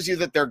 That shows you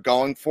that they're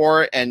going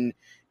for it, and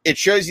it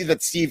shows you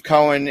that Steve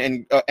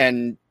Cohen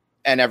and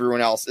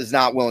everyone else is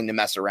not willing to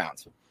mess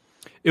around.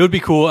 It would be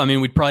cool. I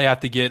mean, we'd probably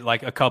have to get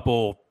like a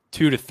couple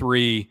 2 to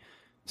 3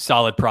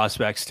 solid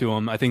prospects to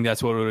him. I think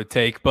that's what it would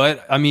take.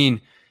 But I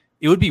mean,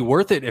 it would be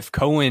worth it if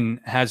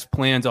Cohen has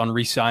plans on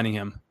re-signing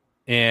him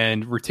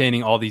and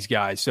retaining all these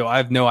guys. So I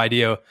have no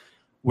idea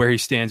where he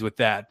stands with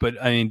that.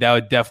 But I mean, that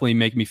would definitely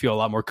make me feel a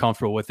lot more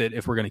comfortable with it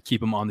if we're going to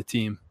keep him on the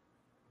team.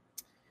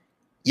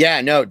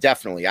 Yeah, no,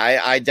 definitely.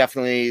 I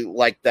definitely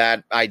like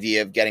that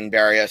idea of getting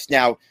Barrios.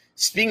 Now,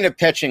 speaking of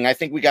pitching, I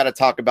think we got to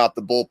talk about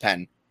the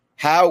bullpen.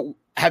 How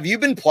have you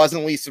been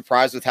pleasantly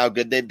surprised with how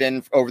good they've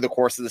been over the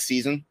course of the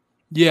season?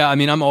 Yeah, I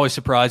mean, I'm always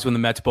surprised when the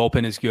Mets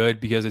bullpen is good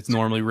because it's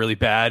normally really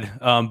bad.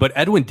 But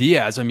Edwin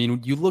Diaz, I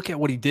mean, you look at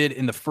what he did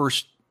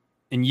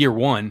in year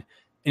one,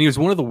 and he was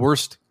one of the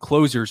worst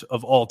closers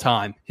of all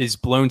time. His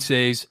blown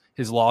saves,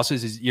 his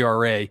losses, his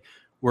ERA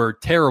were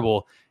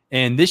terrible.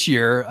 And this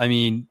year, I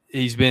mean,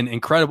 he's been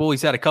incredible.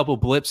 He's had a couple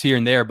blips here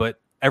and there, but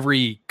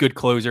every good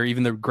closer,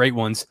 even the great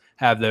ones,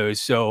 have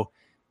those. So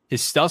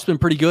his stuff's been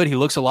pretty good. He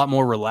looks a lot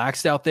more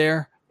relaxed out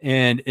there.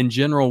 And in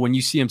general, when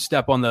you see him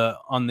step on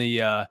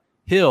the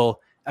hill,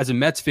 as a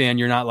Mets fan,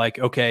 you're not like,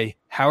 okay,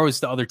 how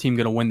is the other team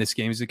going to win this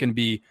game? Is it going to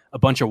be a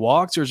bunch of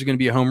walks or is it going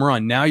to be a home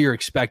run? Now you're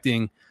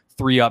expecting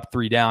 3 up,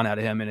 3 down out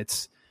of him. And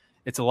it's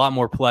a lot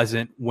more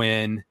pleasant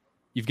when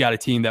you've got a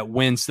team that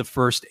wins the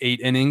first 8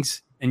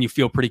 innings and you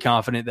feel pretty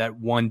confident that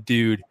one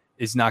dude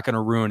is not going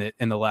to ruin it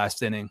in the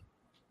last inning.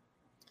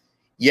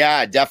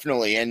 Yeah,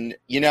 definitely. And,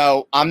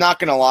 I'm not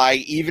going to lie,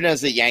 even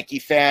as a Yankee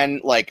fan,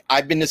 like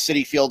I've been to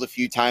Citi Field a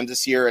few times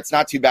this year. It's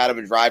not too bad of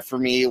a drive for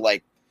me.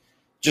 Like,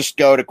 just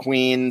go to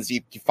Queens.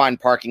 You find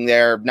parking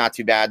there. Not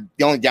too bad.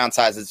 The only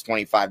downside is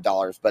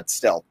 $25, but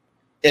still,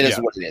 it is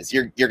what it is.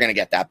 You're going to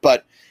get that.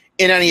 But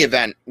in any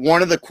event,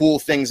 one of the cool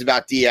things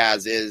about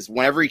Diaz is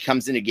whenever he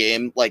comes in a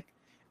game, like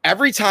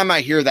every time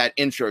I hear that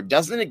intro,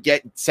 doesn't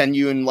it send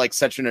you in like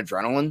such an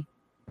adrenaline?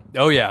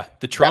 Oh yeah,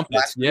 the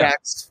trumpets. Yeah,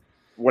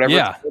 whatever.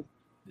 Yeah,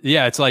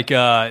 yeah. It's like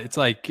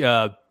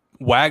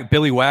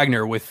Billy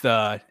Wagner with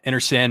Enter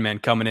Sandman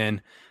coming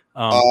in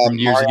from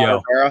years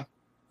ago. Rivera?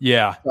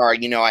 Yeah.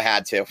 Sorry, I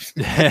had to.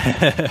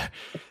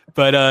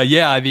 But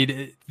yeah, I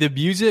mean the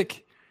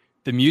music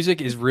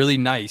is really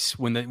nice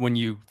when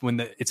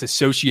it's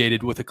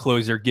associated with a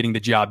closer getting the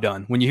job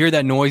done. When you hear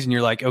that noise and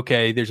you're like,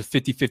 okay, there's a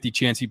 50-50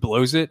 chance he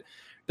blows it.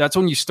 That's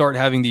when you start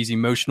having these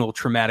emotional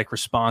traumatic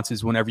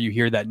responses whenever you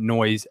hear that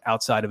noise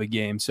outside of a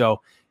game. So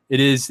it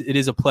is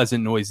a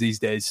pleasant noise these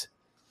days.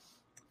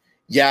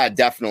 Yeah,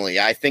 definitely.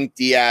 I think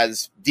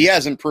Diaz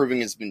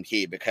improving has been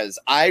key because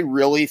I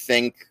really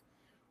think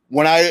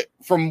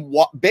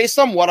based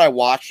on what I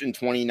watched in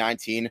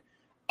 2019,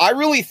 I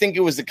really think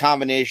it was a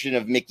combination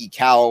of Mickey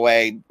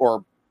Callaway,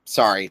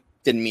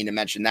 didn't mean to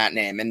mention that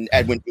name, and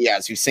Edwin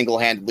Diaz, who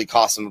single-handedly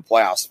cost him a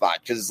playoff spot.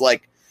 Because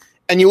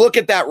and you look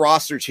at that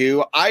roster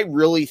too, I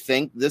really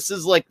think this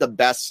is like the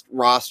best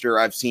roster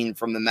I've seen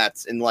from the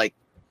Mets in like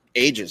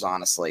ages,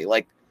 honestly.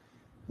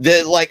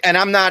 And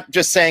I'm not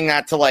just saying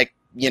that to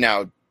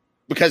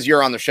because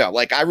you're on the show.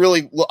 Like I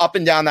really up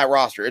and down that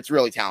roster, it's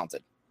really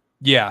talented.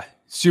 Yeah.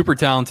 Super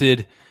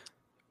talented,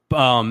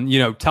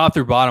 top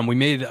through bottom. We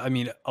made,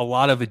 a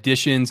lot of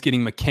additions,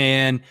 getting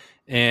McCann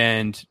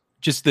and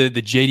just the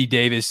JD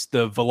Davis,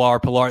 the Pilar,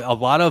 a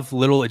lot of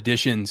little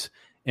additions.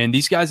 And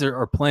these guys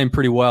are playing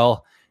pretty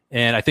well.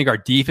 And I think our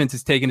defense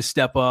is taking a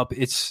step up.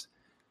 It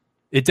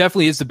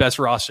definitely is the best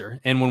roster.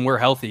 And when we're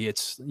healthy,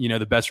 it's,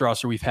 the best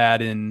roster we've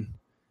had in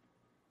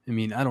I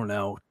mean, I don't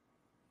know.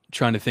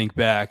 Trying to think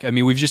back. I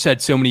mean, we've just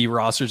had so many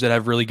rosters that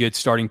have really good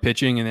starting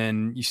pitching, and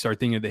then you start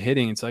thinking of the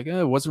hitting. It's like,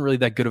 it wasn't really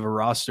that good of a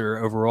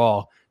roster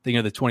overall. Thinking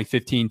of the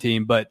 2015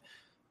 team, but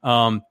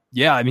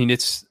yeah, I mean,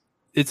 it's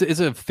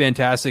a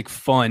fantastic,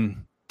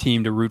 fun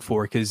team to root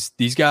for because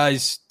these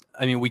guys.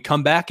 I mean, we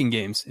come back in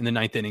games in the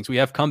ninth innings. We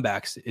have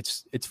comebacks.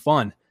 It's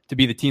fun to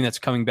be the team that's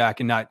coming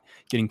back and not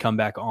getting come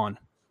back on.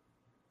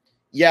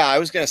 Yeah, I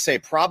was going to say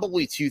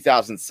probably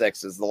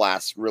 2006 is the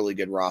last really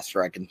good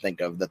roster I can think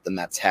of that the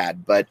Mets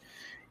had, but.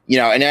 In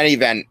any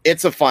event,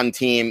 it's a fun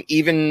team,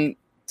 even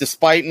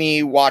despite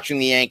me watching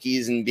the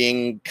Yankees and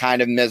being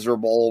kind of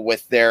miserable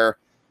with their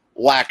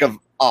lack of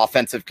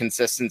offensive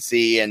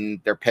consistency and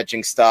their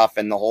pitching stuff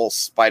and the whole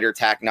spider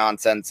tack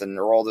nonsense and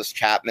Aroldis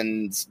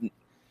Chapman's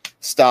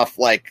stuff.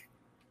 Like,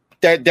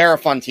 they're a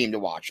fun team to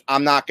watch.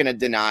 I'm not going to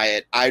deny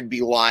it. I'd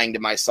be lying to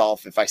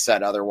myself if I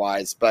said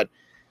otherwise. But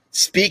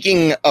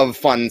speaking of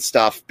fun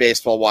stuff,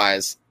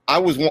 baseball-wise, I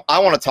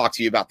want to talk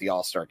to you about the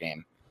All-Star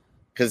game.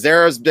 Because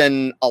there has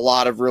been a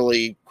lot of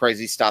really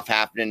crazy stuff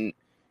happening.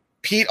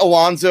 Pete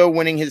Alonso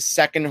winning his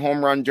second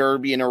home run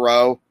derby in a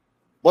row.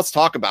 Let's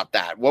talk about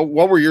that.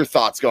 What were your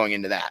thoughts going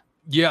into that?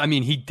 Yeah, I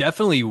mean, he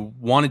definitely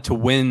wanted to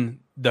win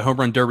the home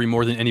run derby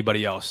more than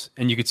anybody else.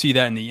 And you could see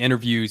that in the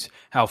interviews,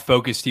 how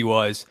focused he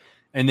was.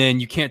 And then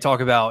you can't talk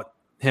about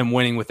him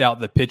winning without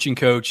the pitching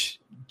coach,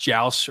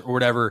 Joust or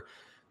whatever.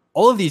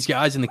 All of these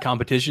guys in the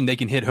competition, they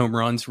can hit home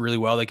runs really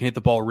well. They can hit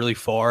the ball really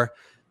far.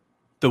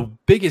 The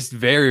biggest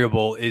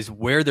variable is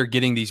where they're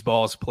getting these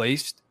balls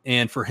placed.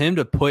 And for him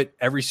to put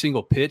every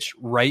single pitch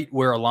right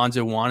where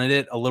Alonso wanted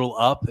it, a little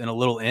up and a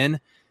little in,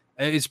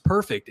 is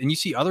perfect. And you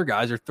see other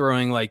guys are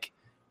throwing like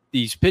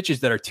these pitches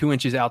that are 2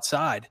 inches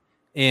outside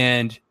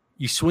and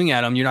you swing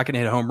at them, you're not going to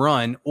hit a home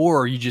run,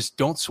 or you just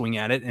don't swing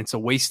at it and it's a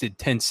wasted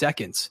 10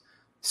 seconds.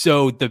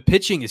 So the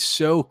pitching is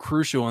so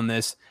crucial in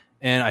this.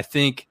 And I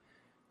think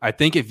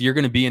if you're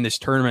going to be in this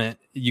tournament,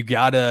 you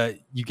gotta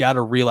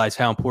realize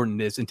how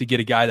important it is, and to get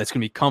a guy that's going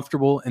to be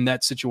comfortable in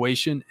that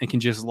situation and can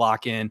just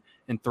lock in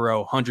and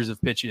throw hundreds of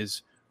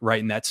pitches right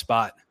in that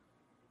spot.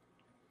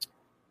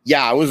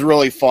 Yeah, it was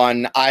really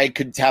fun. I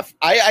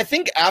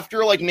think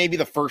after like maybe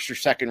the first or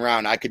second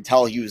round, I could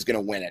tell he was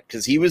going to win it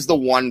because he was the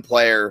one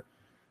player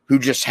who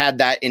just had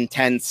that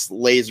intense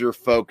laser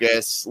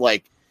focus,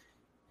 like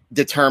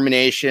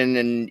determination.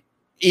 And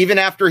even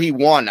after he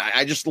won,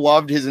 I just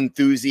loved his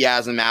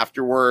enthusiasm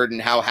afterward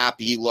and how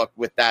happy he looked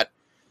with that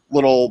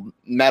little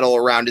medal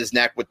around his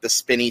neck with the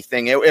spinny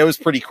thing. It was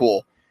pretty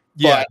cool.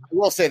 Yeah. But I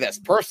will say this.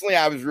 Personally,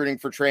 I was rooting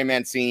for Trey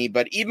Mancini,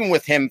 but even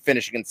with him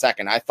finishing in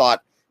second, I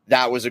thought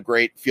that was a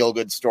great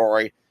feel-good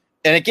story.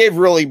 And it gave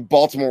really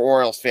Baltimore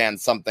Orioles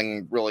fans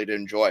something really to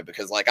enjoy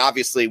because, like,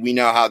 obviously we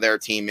know how their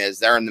team is.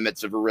 They're in the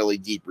midst of a really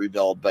deep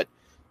rebuild, but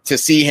to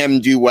see him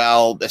do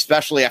well,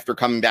 especially after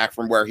coming back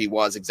from where he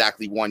was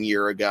exactly 1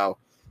 year ago,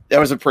 that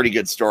was a pretty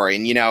good story.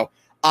 And,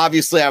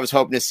 obviously I was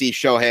hoping to see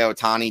Shohei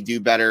Ohtani do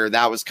better.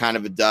 That was kind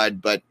of a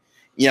dud, but,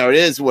 it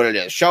is what it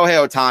is.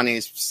 Shohei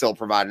Ohtani still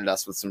provided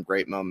us with some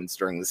great moments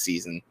during the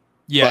season.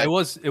 Yeah,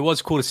 but it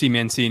was cool to see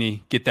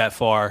Mancini get that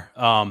far.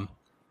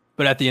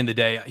 But at the end of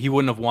the day, he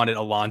wouldn't have wanted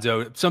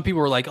Alonso. Some people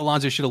were like,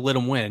 Alonso should have let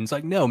him win. It's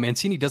like, no,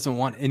 Mancini doesn't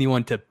want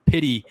anyone to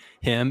pity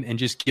him and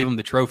just give him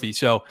the trophy.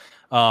 So,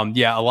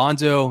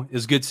 Alonso,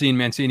 is good seeing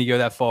Mancini go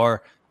that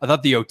far. I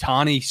thought the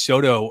Ohtani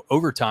Soto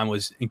overtime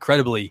was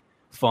incredibly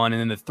fun.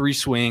 And then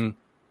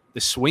the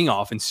swing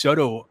off, and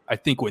Soto, I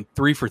think, went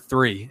 3 for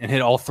 3 and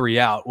hit all 3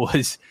 out,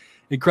 was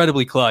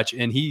incredibly clutch.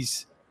 And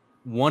he's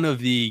one of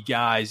the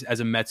guys as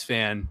a Mets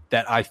fan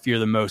that I fear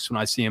the most when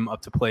I see him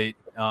up to plate.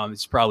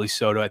 It's probably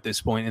Soto at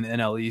this point in the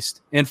NL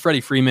East, and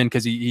Freddie Freeman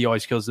because he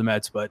always kills the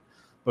Mets, but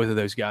both of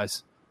those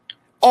guys.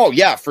 Oh,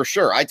 yeah, for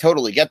sure. I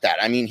totally get that.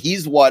 I mean,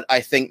 he's what I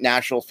think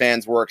national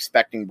fans were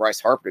expecting Bryce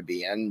Harper to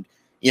be. And,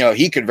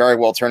 he could very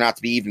well turn out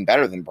to be even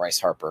better than Bryce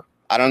Harper.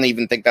 I don't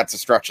even think that's a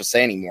stretch to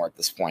say anymore at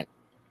this point.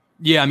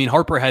 Yeah, I mean,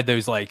 Harper had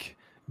those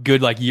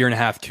good year and a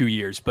half, 2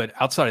 years. But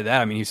outside of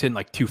that, I mean, he's hitting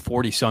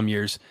 240 some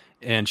years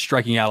and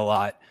striking out a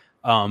lot.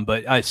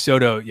 But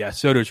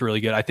Soto's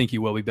really good. I think he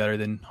will be better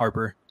than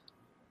Harper.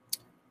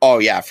 Oh,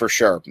 yeah, for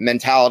sure.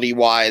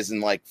 Mentality-wise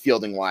and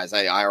fielding-wise,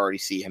 I already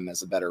see him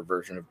as a better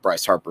version of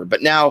Bryce Harper.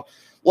 But now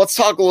let's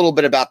talk a little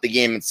bit about the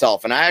game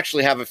itself. And I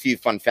actually have a few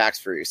fun facts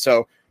for you.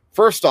 So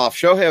first off,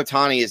 Shohei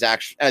Ohtani is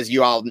actually, as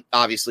you all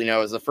obviously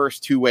know, is the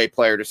first two-way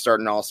player to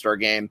start an All-Star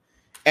game.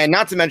 And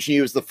not to mention,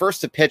 he was the first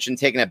to pitch and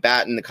take a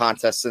bat in the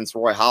contest since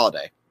Roy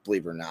Halladay,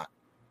 believe it or not.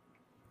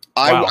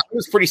 Wow. I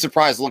was pretty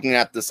surprised looking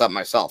at this up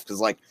myself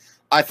because,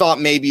 I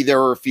thought maybe there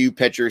were a few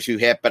pitchers who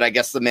hit, but I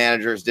guess the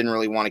managers didn't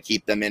really want to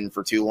keep them in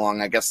for too long.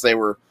 I guess they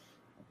were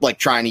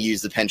trying to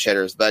use the pinch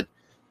hitters, but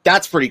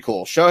that's pretty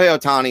cool. Shohei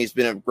Ohtani has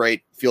been a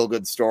great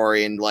feel-good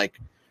story and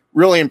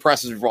really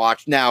impressive to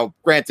watch. Now,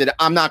 granted,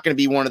 I'm not going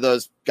to be one of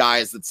those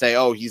guys that say,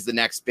 oh, he's the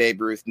next Babe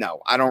Ruth.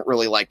 No, I don't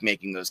really like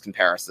making those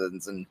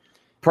comparisons. And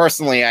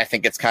personally, I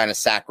think it's kind of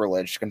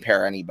sacrilege to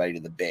compare anybody to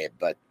the Babe,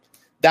 but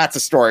that's a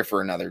story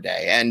for another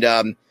day. And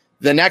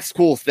the next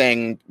cool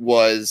thing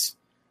was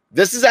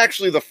This is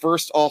actually the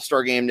first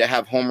All-Star game to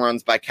have home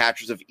runs by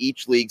catchers of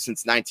each league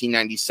since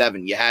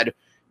 1997. You had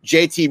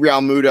JT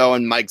Realmuto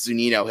and Mike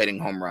Zunino hitting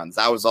home runs.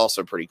 That was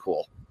also pretty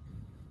cool.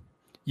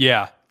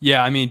 Yeah.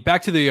 I mean,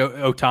 back to the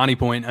Ohtani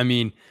point. I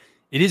mean,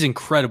 it is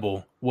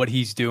incredible what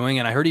he's doing.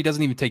 And I heard he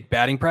doesn't even take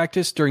batting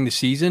practice during the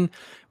season,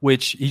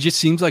 which he just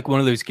seems like one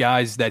of those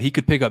guys that he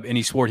could pick up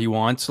any sport he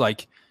wants.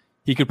 Like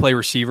he could play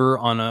receiver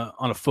on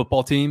a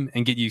football team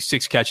and get you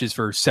 6 catches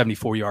for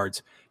 74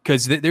 yards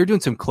because they're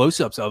doing some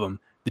close-ups of him.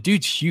 The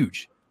dude's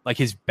huge. Like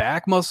his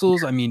back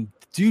muscles, I mean,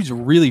 dude's a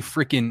really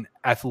freaking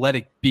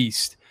athletic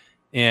beast.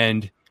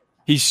 And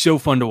he's so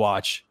fun to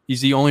watch.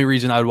 He's the only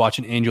reason I would watch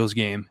an Angels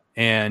game.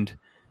 And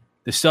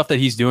the stuff that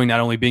he's doing,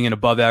 not only being an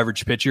above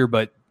average pitcher,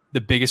 but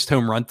the biggest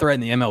home run threat in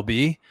the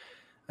MLB.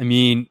 I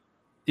mean,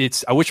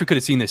 I wish we could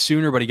have seen this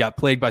sooner, but he got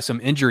plagued by some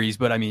injuries.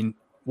 But I mean,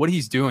 what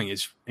he's doing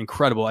is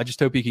incredible. I just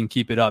hope he can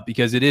keep it up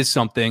because it is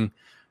something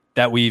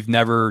that we've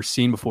never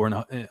seen before in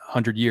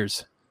 100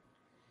 years.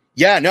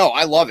 Yeah, no,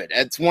 I love it.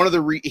 It's one of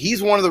the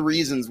he's one of the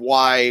reasons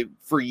why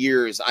for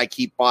years I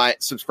keep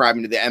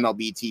subscribing to the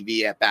MLB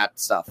TV at bat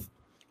stuff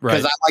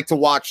because I like to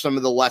watch some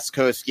of the West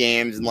Coast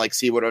games and like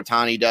see what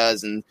Ohtani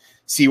does and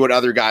see what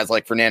other guys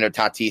like Fernando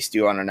Tatis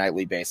do on a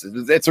nightly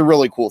basis. It's a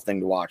really cool thing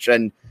to watch.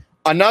 And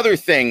another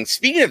thing,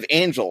 speaking of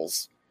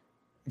Angels,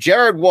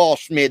 Jared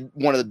Walsh made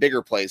one of the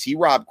bigger plays. He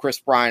robbed Chris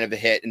Bryant of a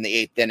hit in the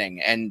 8th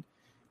inning. And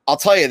I'll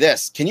tell you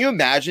this, can you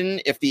imagine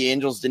if the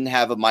Angels didn't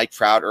have a Mike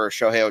Trout or a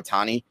Shohei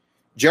Ohtani?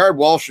 Jared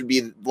Walsh should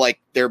be like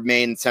their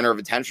main center of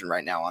attention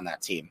right now on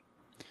that team.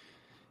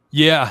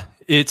 Yeah,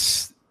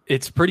 it's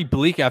pretty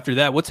bleak after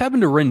that. What's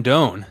happened to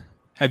Rendon?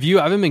 I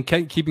haven't been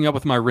keeping up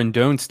with my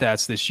Rendon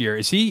stats this year.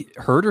 Is he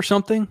hurt or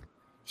something?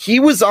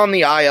 He was on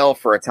the IL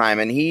for a time,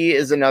 and he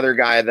is another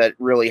guy that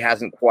really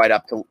hasn't quite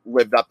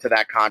lived up to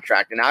that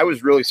contract. And I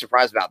was really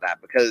surprised about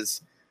that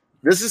because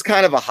this is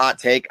kind of a hot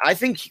take. I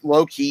think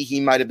low key he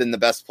might have been the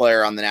best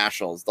player on the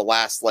Nationals the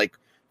last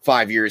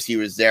 5 years he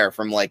was there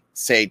from 4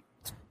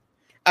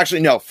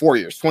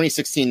 years,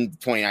 2016 to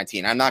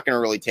 2019. I'm not going to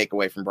really take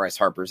away from Bryce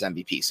Harper's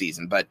MVP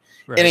season, but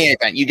in any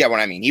event, you get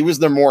what I mean. He was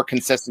their more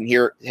consistent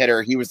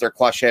hitter. He was their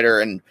clutch hitter.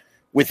 And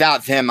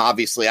without him,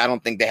 obviously, I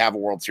don't think they have a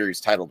World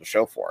Series title to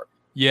show for it.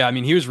 Yeah, I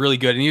mean, he was really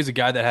good. And he was a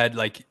guy that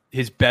had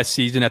his best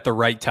season at the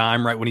right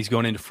time, right when he's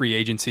going into free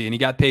agency. And he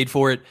got paid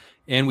for it.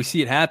 And we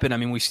see it happen. I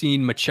mean, we've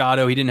seen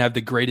Machado. He didn't have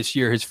the greatest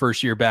year his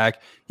first year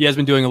back. He has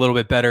been doing a little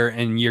bit better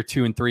in year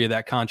 2 and 3 of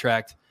that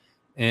contract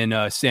in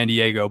San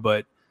Diego.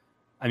 But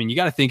I mean, you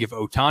got to think if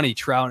Ohtani,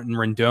 Trout, and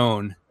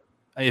Rendon,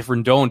 if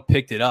Rendon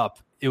picked it up,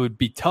 it would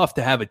be tough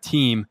to have a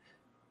team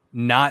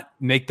not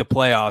make the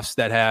playoffs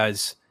that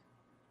has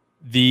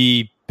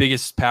the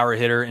biggest power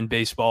hitter in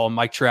baseball,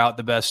 Mike Trout,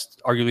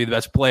 arguably the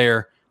best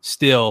player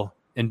still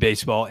in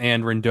baseball,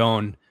 and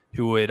Rendon,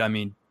 who would,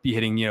 be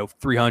hitting,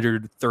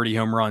 330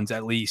 home runs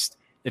at least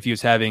if he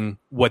was having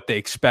what they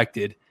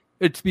expected.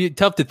 It'd be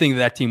tough to think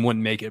that team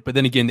wouldn't make it. But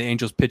then again, the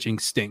Angels pitching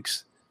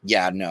stinks.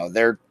 Yeah, no,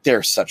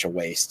 they're such a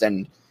waste.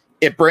 And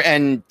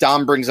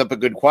Dom brings up a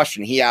good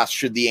question. He asked,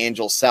 should the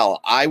Angels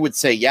sell? I would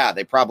say, yeah,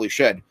 they probably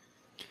should.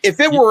 If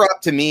it were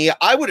up to me,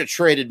 I would have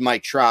traded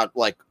Mike Trout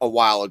a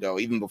while ago,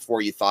 even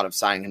before you thought of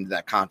signing him to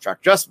that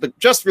contract,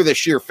 just for the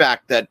sheer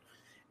fact that,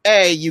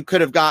 you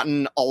could have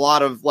gotten a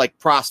lot of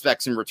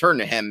prospects in return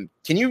to him.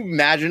 Can you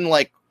imagine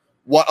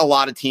what a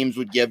lot of teams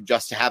would give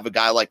just to have a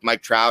guy like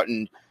Mike Trout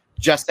and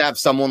just to have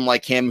someone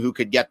like him who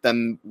could get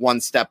them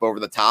one step over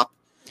the top?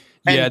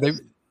 And yeah,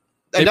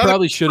 they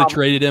probably should have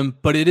traded him,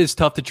 but it is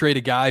tough to trade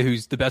a guy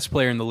who's the best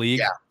player in the league.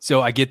 Yeah.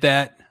 So I get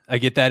that.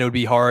 It would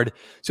be hard.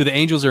 So the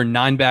Angels are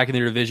 9 back in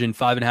their division,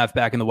 5.5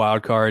 back in the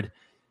wild card.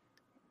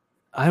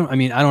 I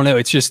don't know.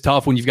 It's just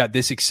tough when you've got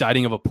this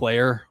exciting of a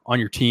player on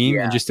your team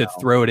and just to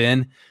throw it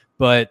in.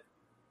 But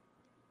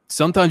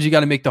sometimes you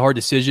got to make the hard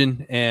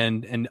decision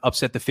and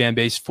upset the fan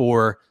base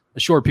for a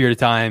short period of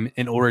time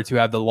in order to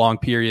have the long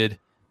period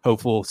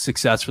hopeful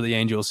success for the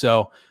Angels.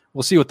 So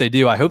we'll see what they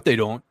do. I hope they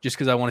don't, just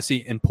because I want to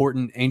see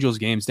important Angels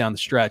games down the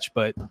stretch.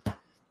 But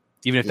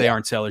even if they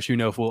aren't sellers, who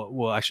knows if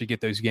we'll actually get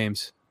those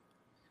games.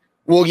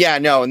 Well, yeah,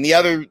 no. And the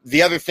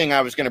other thing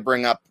I was going to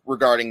bring up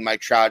regarding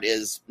Mike Trout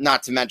is,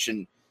 not to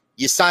mention,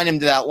 you sign him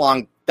to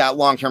that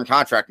long-term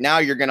contract. Now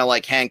you're going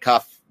to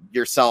handcuff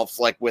yourself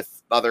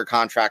with other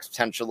contracts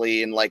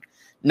potentially and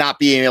not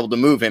being able to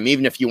move him,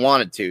 even if you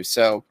wanted to.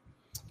 So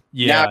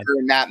now you're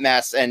in that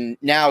mess, and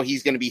now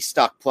he's going to be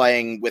stuck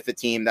playing with a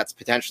team that's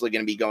potentially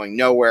going to be going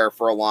nowhere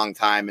for a long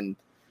time. And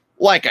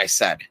like I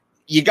said,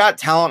 you got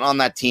talent on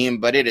that team,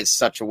 but it is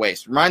such a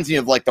waste. Reminds me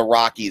of the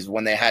Rockies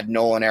when they had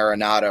Nolan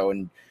Arenado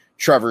and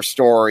Trevor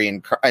Story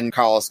and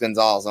Carlos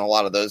Gonzalez and a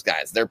lot of those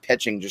guys. Their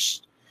pitching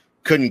just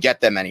couldn't get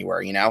them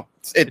anywhere.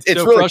 It's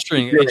so really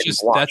frustrating. It's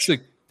just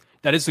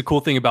that is the cool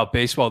thing about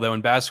baseball, though.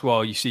 In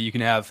basketball, you can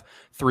have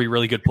 3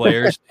 really good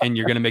players and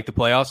you're going to make the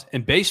playoffs.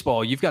 In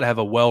baseball, you've got to have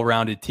a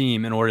well-rounded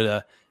team in order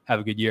to have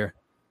a good year.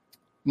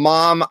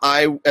 Mom,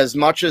 as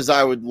much as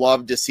I would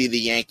love to see the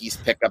Yankees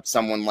pick up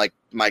someone like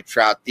Mike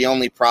Trout, the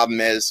only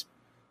problem is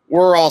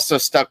we're also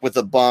stuck with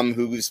a bum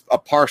who's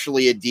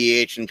partially a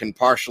DH and can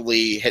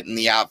partially hit in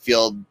the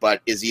outfield,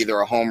 but is either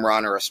a home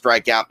run or a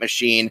strikeout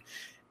machine.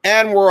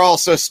 And we're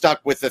also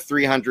stuck with a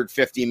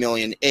 $350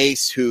 million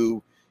ace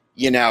who,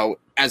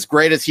 as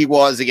great as he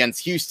was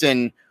against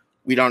Houston,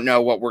 we don't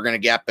know what we're going to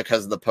get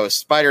because of the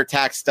post-Spider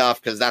tax stuff,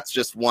 because that's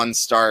just one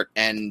start,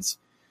 and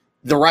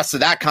the rest of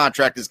that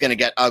contract is going to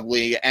get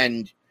ugly.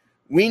 And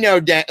we know,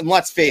 and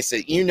let's face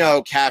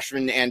it,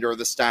 Cashman and or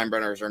the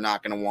Steinbrenners are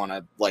not going to want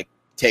to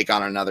take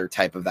on another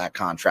type of that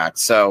contract.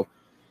 So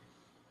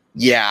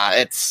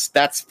yeah,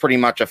 that's pretty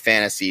much a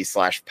fantasy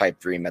 / pipe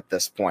dream at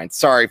this point.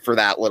 Sorry for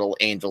that little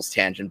Angels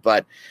tangent.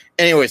 But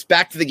anyways,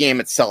 back to the game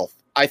itself.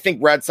 I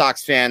think Red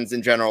Sox fans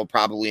in general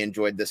probably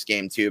enjoyed this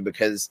game too,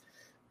 because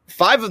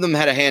 5 of them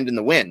had a hand in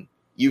the win.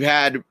 You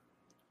had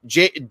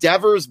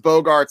Devers,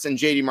 Bogarts, and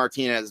JD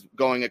Martinez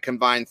going a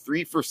combined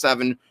 3 for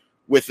 7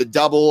 with a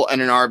double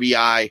and an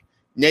RBI.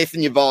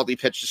 Nathan Eovaldi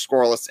pitched a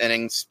scoreless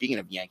inning. Speaking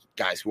of Yankee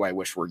guys who I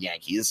wish were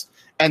Yankees.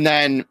 And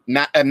then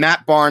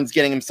Matt Barnes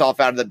getting himself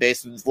out of the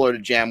bases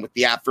loaded jam with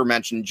the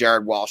aforementioned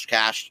Jared Walsh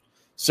cash.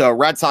 So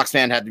Red Sox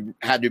fan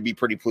had to be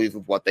pretty pleased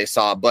with what they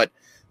saw. But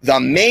the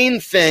main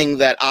thing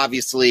that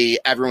obviously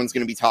everyone's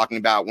going to be talking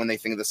about when they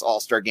think of this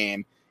All-Star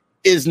game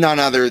is none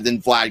other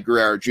than Vlad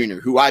Guerrero Jr.,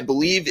 who I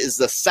believe is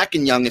the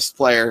second youngest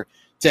player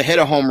to hit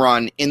a home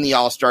run in the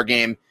All-Star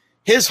game.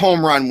 His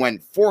home run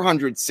went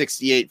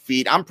 468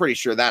 feet. I'm pretty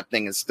sure that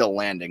thing is still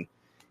landing.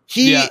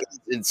 He is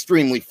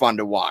extremely fun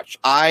to watch.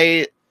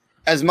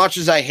 As much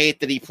as I hate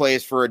that he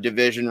plays for a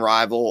division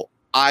rival,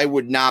 I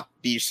would not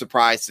be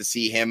surprised to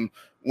see him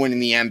winning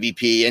the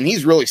MVP. And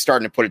he's really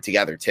starting to put it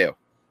together too.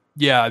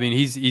 Yeah, I mean,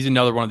 he's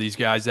another one of these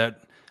guys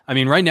that, I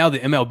mean, right now the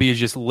MLB is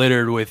just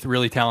littered with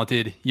really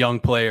talented young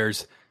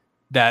players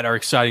that are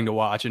exciting to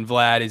watch. And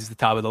Vlad is the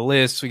top of the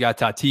list. We got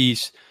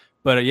Tatis.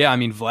 But yeah, I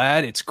mean,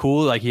 Vlad, it's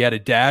cool. Like, he had a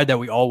dad that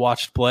we all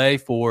watched play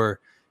for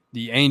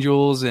the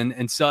Angels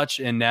and such.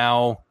 And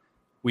now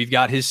we've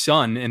got his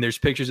son, and there's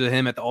pictures of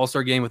him at the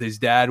All-Star game with his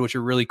dad, which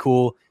are really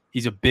cool.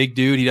 He's a big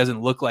dude. He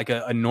doesn't look like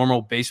a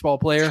normal baseball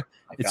player.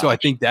 And so I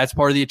think that's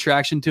part of the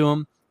attraction to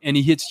him. And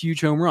he hits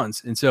huge home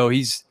runs. And so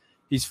he's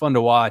fun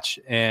to watch.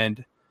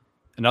 And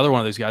another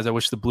one of those guys, I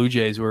wish the Blue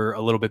Jays were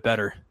a little bit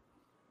better.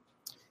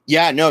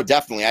 Yeah, no,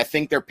 definitely. I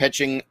think they're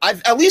pitching,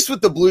 at least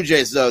with the Blue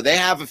Jays, though, they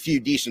have a few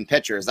decent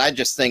pitchers. I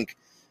just think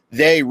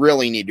they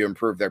really need to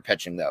improve their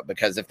pitching, though,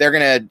 because if they're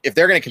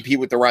gonna compete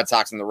with the Red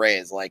Sox and the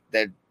Rays,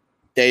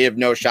 they have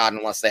no shot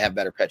unless they have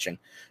better pitching.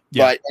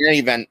 Yeah. But in any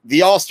event,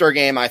 the All-Star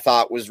game I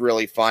thought was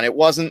really fun. It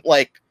wasn't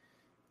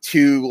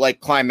too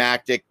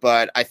climactic,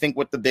 but I think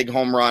with the big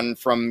home run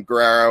from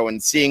Guerrero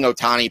and seeing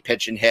Ohtani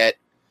pitch and hit,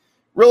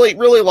 really,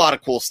 really a lot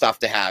of cool stuff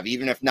to have,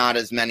 even if not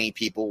as many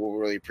people will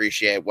really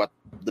appreciate what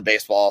the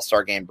baseball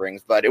All-Star game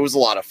brings. But it was a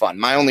lot of fun.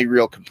 My only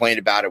real complaint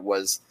about it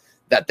was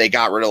that they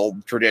got rid of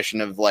the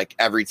tradition of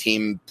every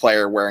team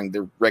player wearing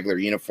their regular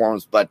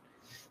uniforms. But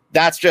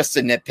that's just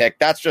a nitpick.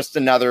 That's just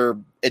another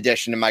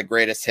addition to my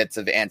greatest hits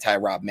of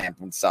anti-Rob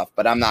Manfred stuff.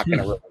 But I'm not going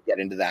to really get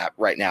into that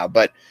right now.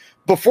 But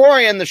before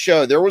I end the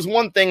show, there was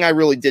one thing I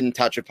really didn't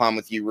touch upon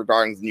with you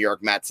regarding the New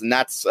York Mets, and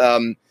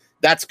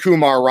that's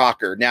Kumar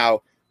Rocker.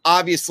 Now,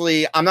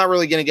 obviously, I'm not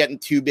really going to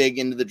get too big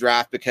into the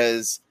draft,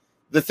 because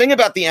the thing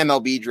about the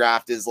MLB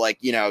draft is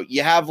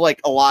you have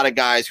a lot of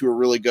guys who are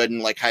really good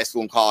in high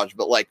school and college,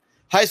 but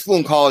high school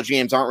and college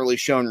games aren't really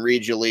shown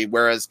regionally.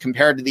 Whereas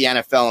compared to the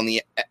NFL and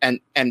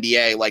the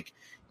NBA,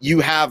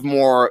 you have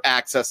more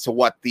access to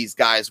what these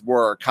guys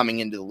were coming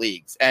into the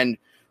leagues. And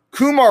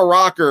Kumar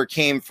Rocker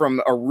came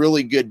from a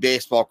really good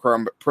baseball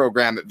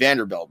program at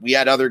Vanderbilt. We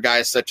had other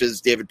guys such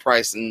as David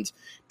Price and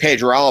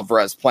Pedro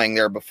Alvarez playing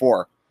there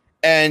before.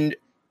 And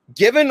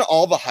given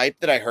all the hype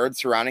that I heard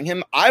surrounding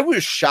him, I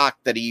was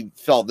shocked that he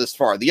fell this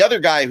far. The other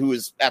guy who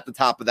was at the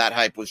top of that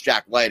hype was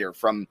Jack Leiter,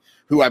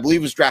 who I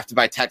believe was drafted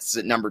by Texas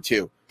at number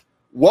 2.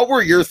 What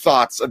were your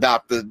thoughts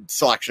about the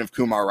selection of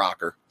Kumar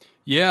Rocker?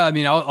 Yeah, I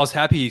mean, I was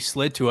happy he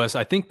slid to us.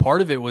 I think part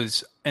of it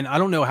was, and I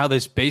don't know how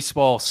this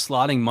baseball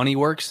slotting money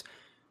works,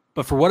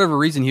 but for whatever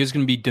reason, he was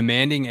going to be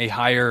demanding a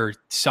higher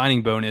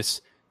signing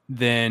bonus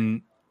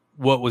than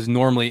what was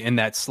normally in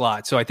that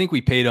slot. So I think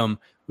we got him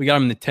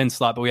in the 10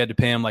 slot, but we had to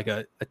pay him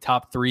a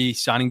top 3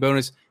 signing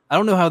bonus. I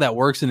don't know how that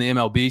works in the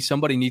MLB.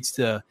 Somebody needs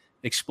to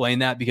explain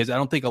that, because I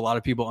don't think a lot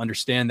of people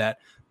understand that.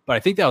 But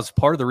I think that was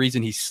part of the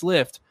reason he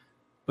slipped.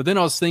 But then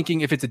I was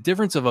thinking, if it's a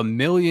difference of $1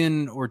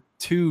 million or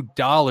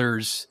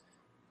 $2,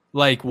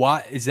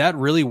 why is that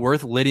really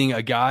worth letting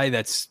a guy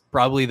that's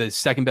probably the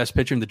second best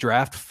pitcher in the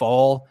draft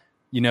fall,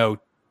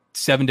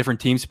 7 different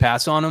teams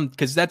pass on him?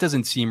 Because that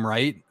doesn't seem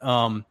right.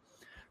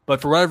 But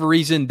for whatever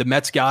reason, the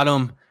Mets got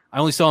him. I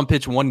only saw him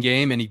pitch one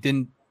game, and he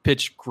didn't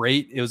pitch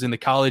great. It was in the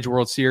College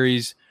World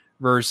Series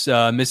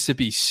versus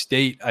Mississippi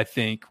State, I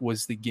think,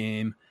 was the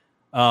game.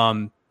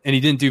 And he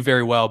didn't do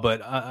very well,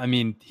 but I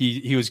mean,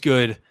 he was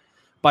good.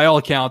 By all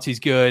accounts, he's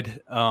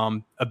good.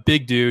 A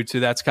big dude, so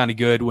that's kind of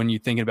good when you're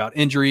thinking about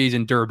injuries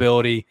and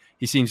durability.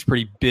 He seems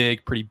pretty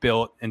big, pretty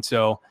built, and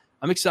so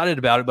I'm excited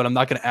about it, but I'm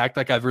not going to act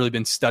like I've really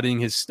been studying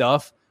his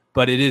stuff.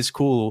 But it is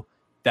cool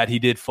that he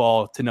did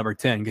fall to number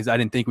 10, because I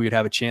didn't think we would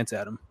have a chance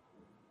at him.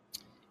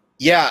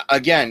 Yeah,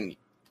 again,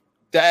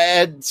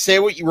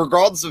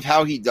 regardless of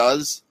how he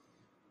does,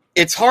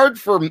 it's hard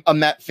for a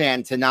Met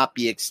fan to not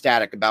be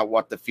ecstatic about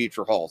what the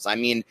future holds. I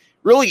mean,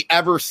 really,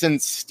 ever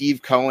since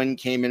Steve Cohen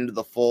came into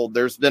the fold,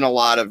 there's been a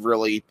lot of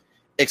really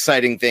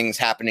exciting things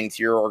happening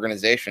to your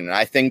organization. And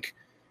I think,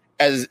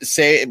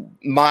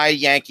 my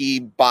Yankee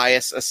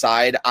bias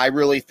aside, I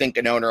really think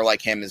an owner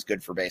like him is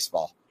good for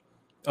baseball.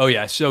 Oh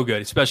yeah, so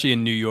good, especially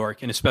in New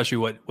York, and especially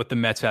what the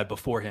Mets had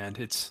beforehand.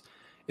 It's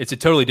a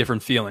totally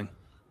different feeling.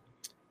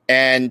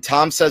 And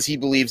Tom says he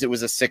believes it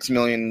was a $6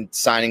 million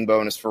signing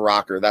bonus for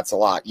Rocker. That's a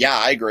lot. Yeah,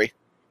 I agree.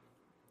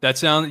 I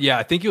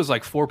think it was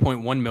like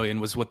 4.1 million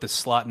was what the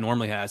slot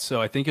normally has.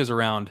 So I think it was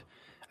around,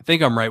 I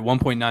think I'm right,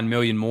 1.9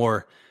 million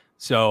more.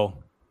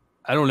 So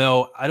I don't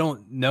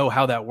know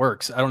how that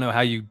works. I don't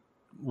know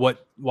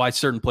why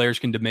certain players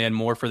can demand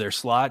more for their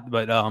slot,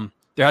 but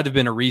there had to have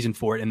been a reason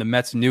for it, and the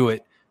Mets knew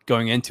it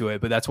going into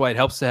it. But that's why it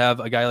helps to have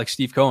a guy like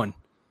Steve Cohen.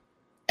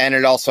 And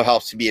it also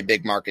helps to be a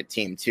big market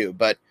team too.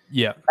 But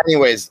yeah,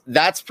 anyways,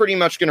 that's pretty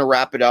much going to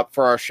wrap it up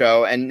for our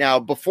show. And now,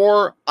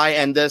 before I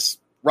end this,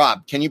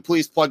 Rob, can you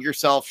please plug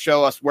yourself,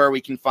 show us where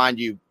we can find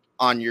you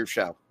on your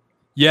show?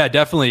 Yeah,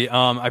 definitely.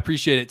 I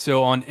appreciate it.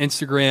 So on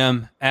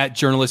Instagram at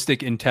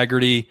Journalistic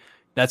Integrity,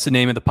 that's the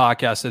name of the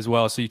podcast as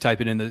well. So you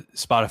type it in the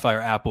Spotify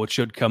or Apple, it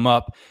should come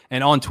up.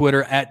 And on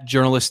Twitter at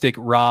Journalistic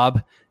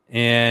Rob.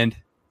 And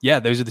yeah,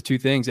 those are the two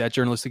things, at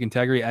Journalistic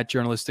Integrity, at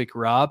Journalistic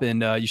Rob.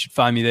 And you should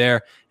find me there.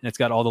 And it's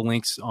got all the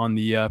links on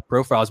the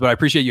profiles. But I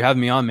appreciate you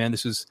having me on, man.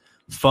 This was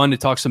fun to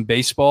talk some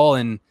baseball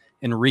and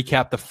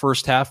recap the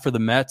first half for the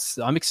Mets.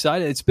 I'm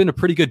excited. It's been a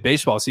pretty good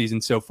baseball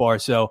season so far.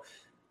 So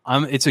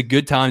it's a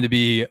good time to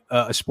be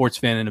a sports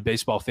fan and a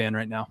baseball fan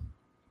right now.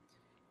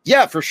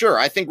 Yeah, for sure.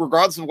 I think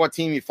regardless of what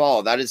team you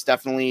follow, that is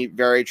definitely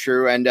very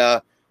true. And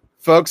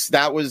folks,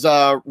 that was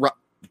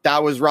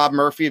Rob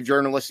Murphy of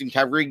Journalistic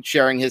Integrity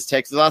sharing his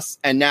takes with us.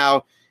 And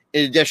now,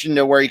 in addition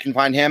to where you can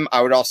find him,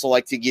 I would also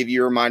like to give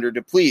you a reminder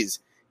to please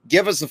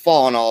give us a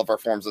follow on all of our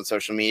forms on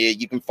social media.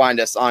 You can find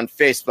us on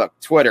Facebook,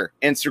 Twitter,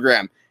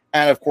 Instagram,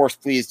 and of course,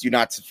 please do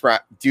not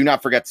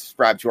forget to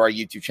subscribe to our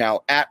YouTube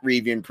channel at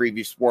Review and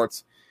Preview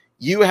Sports.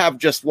 You have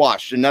just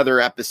watched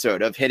another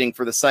episode of Hitting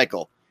for the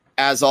Cycle.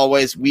 As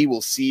always, we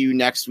will see you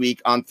next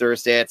week on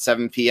Thursday at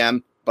 7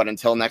 p.m. But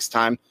until next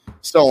time,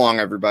 so long,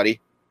 everybody.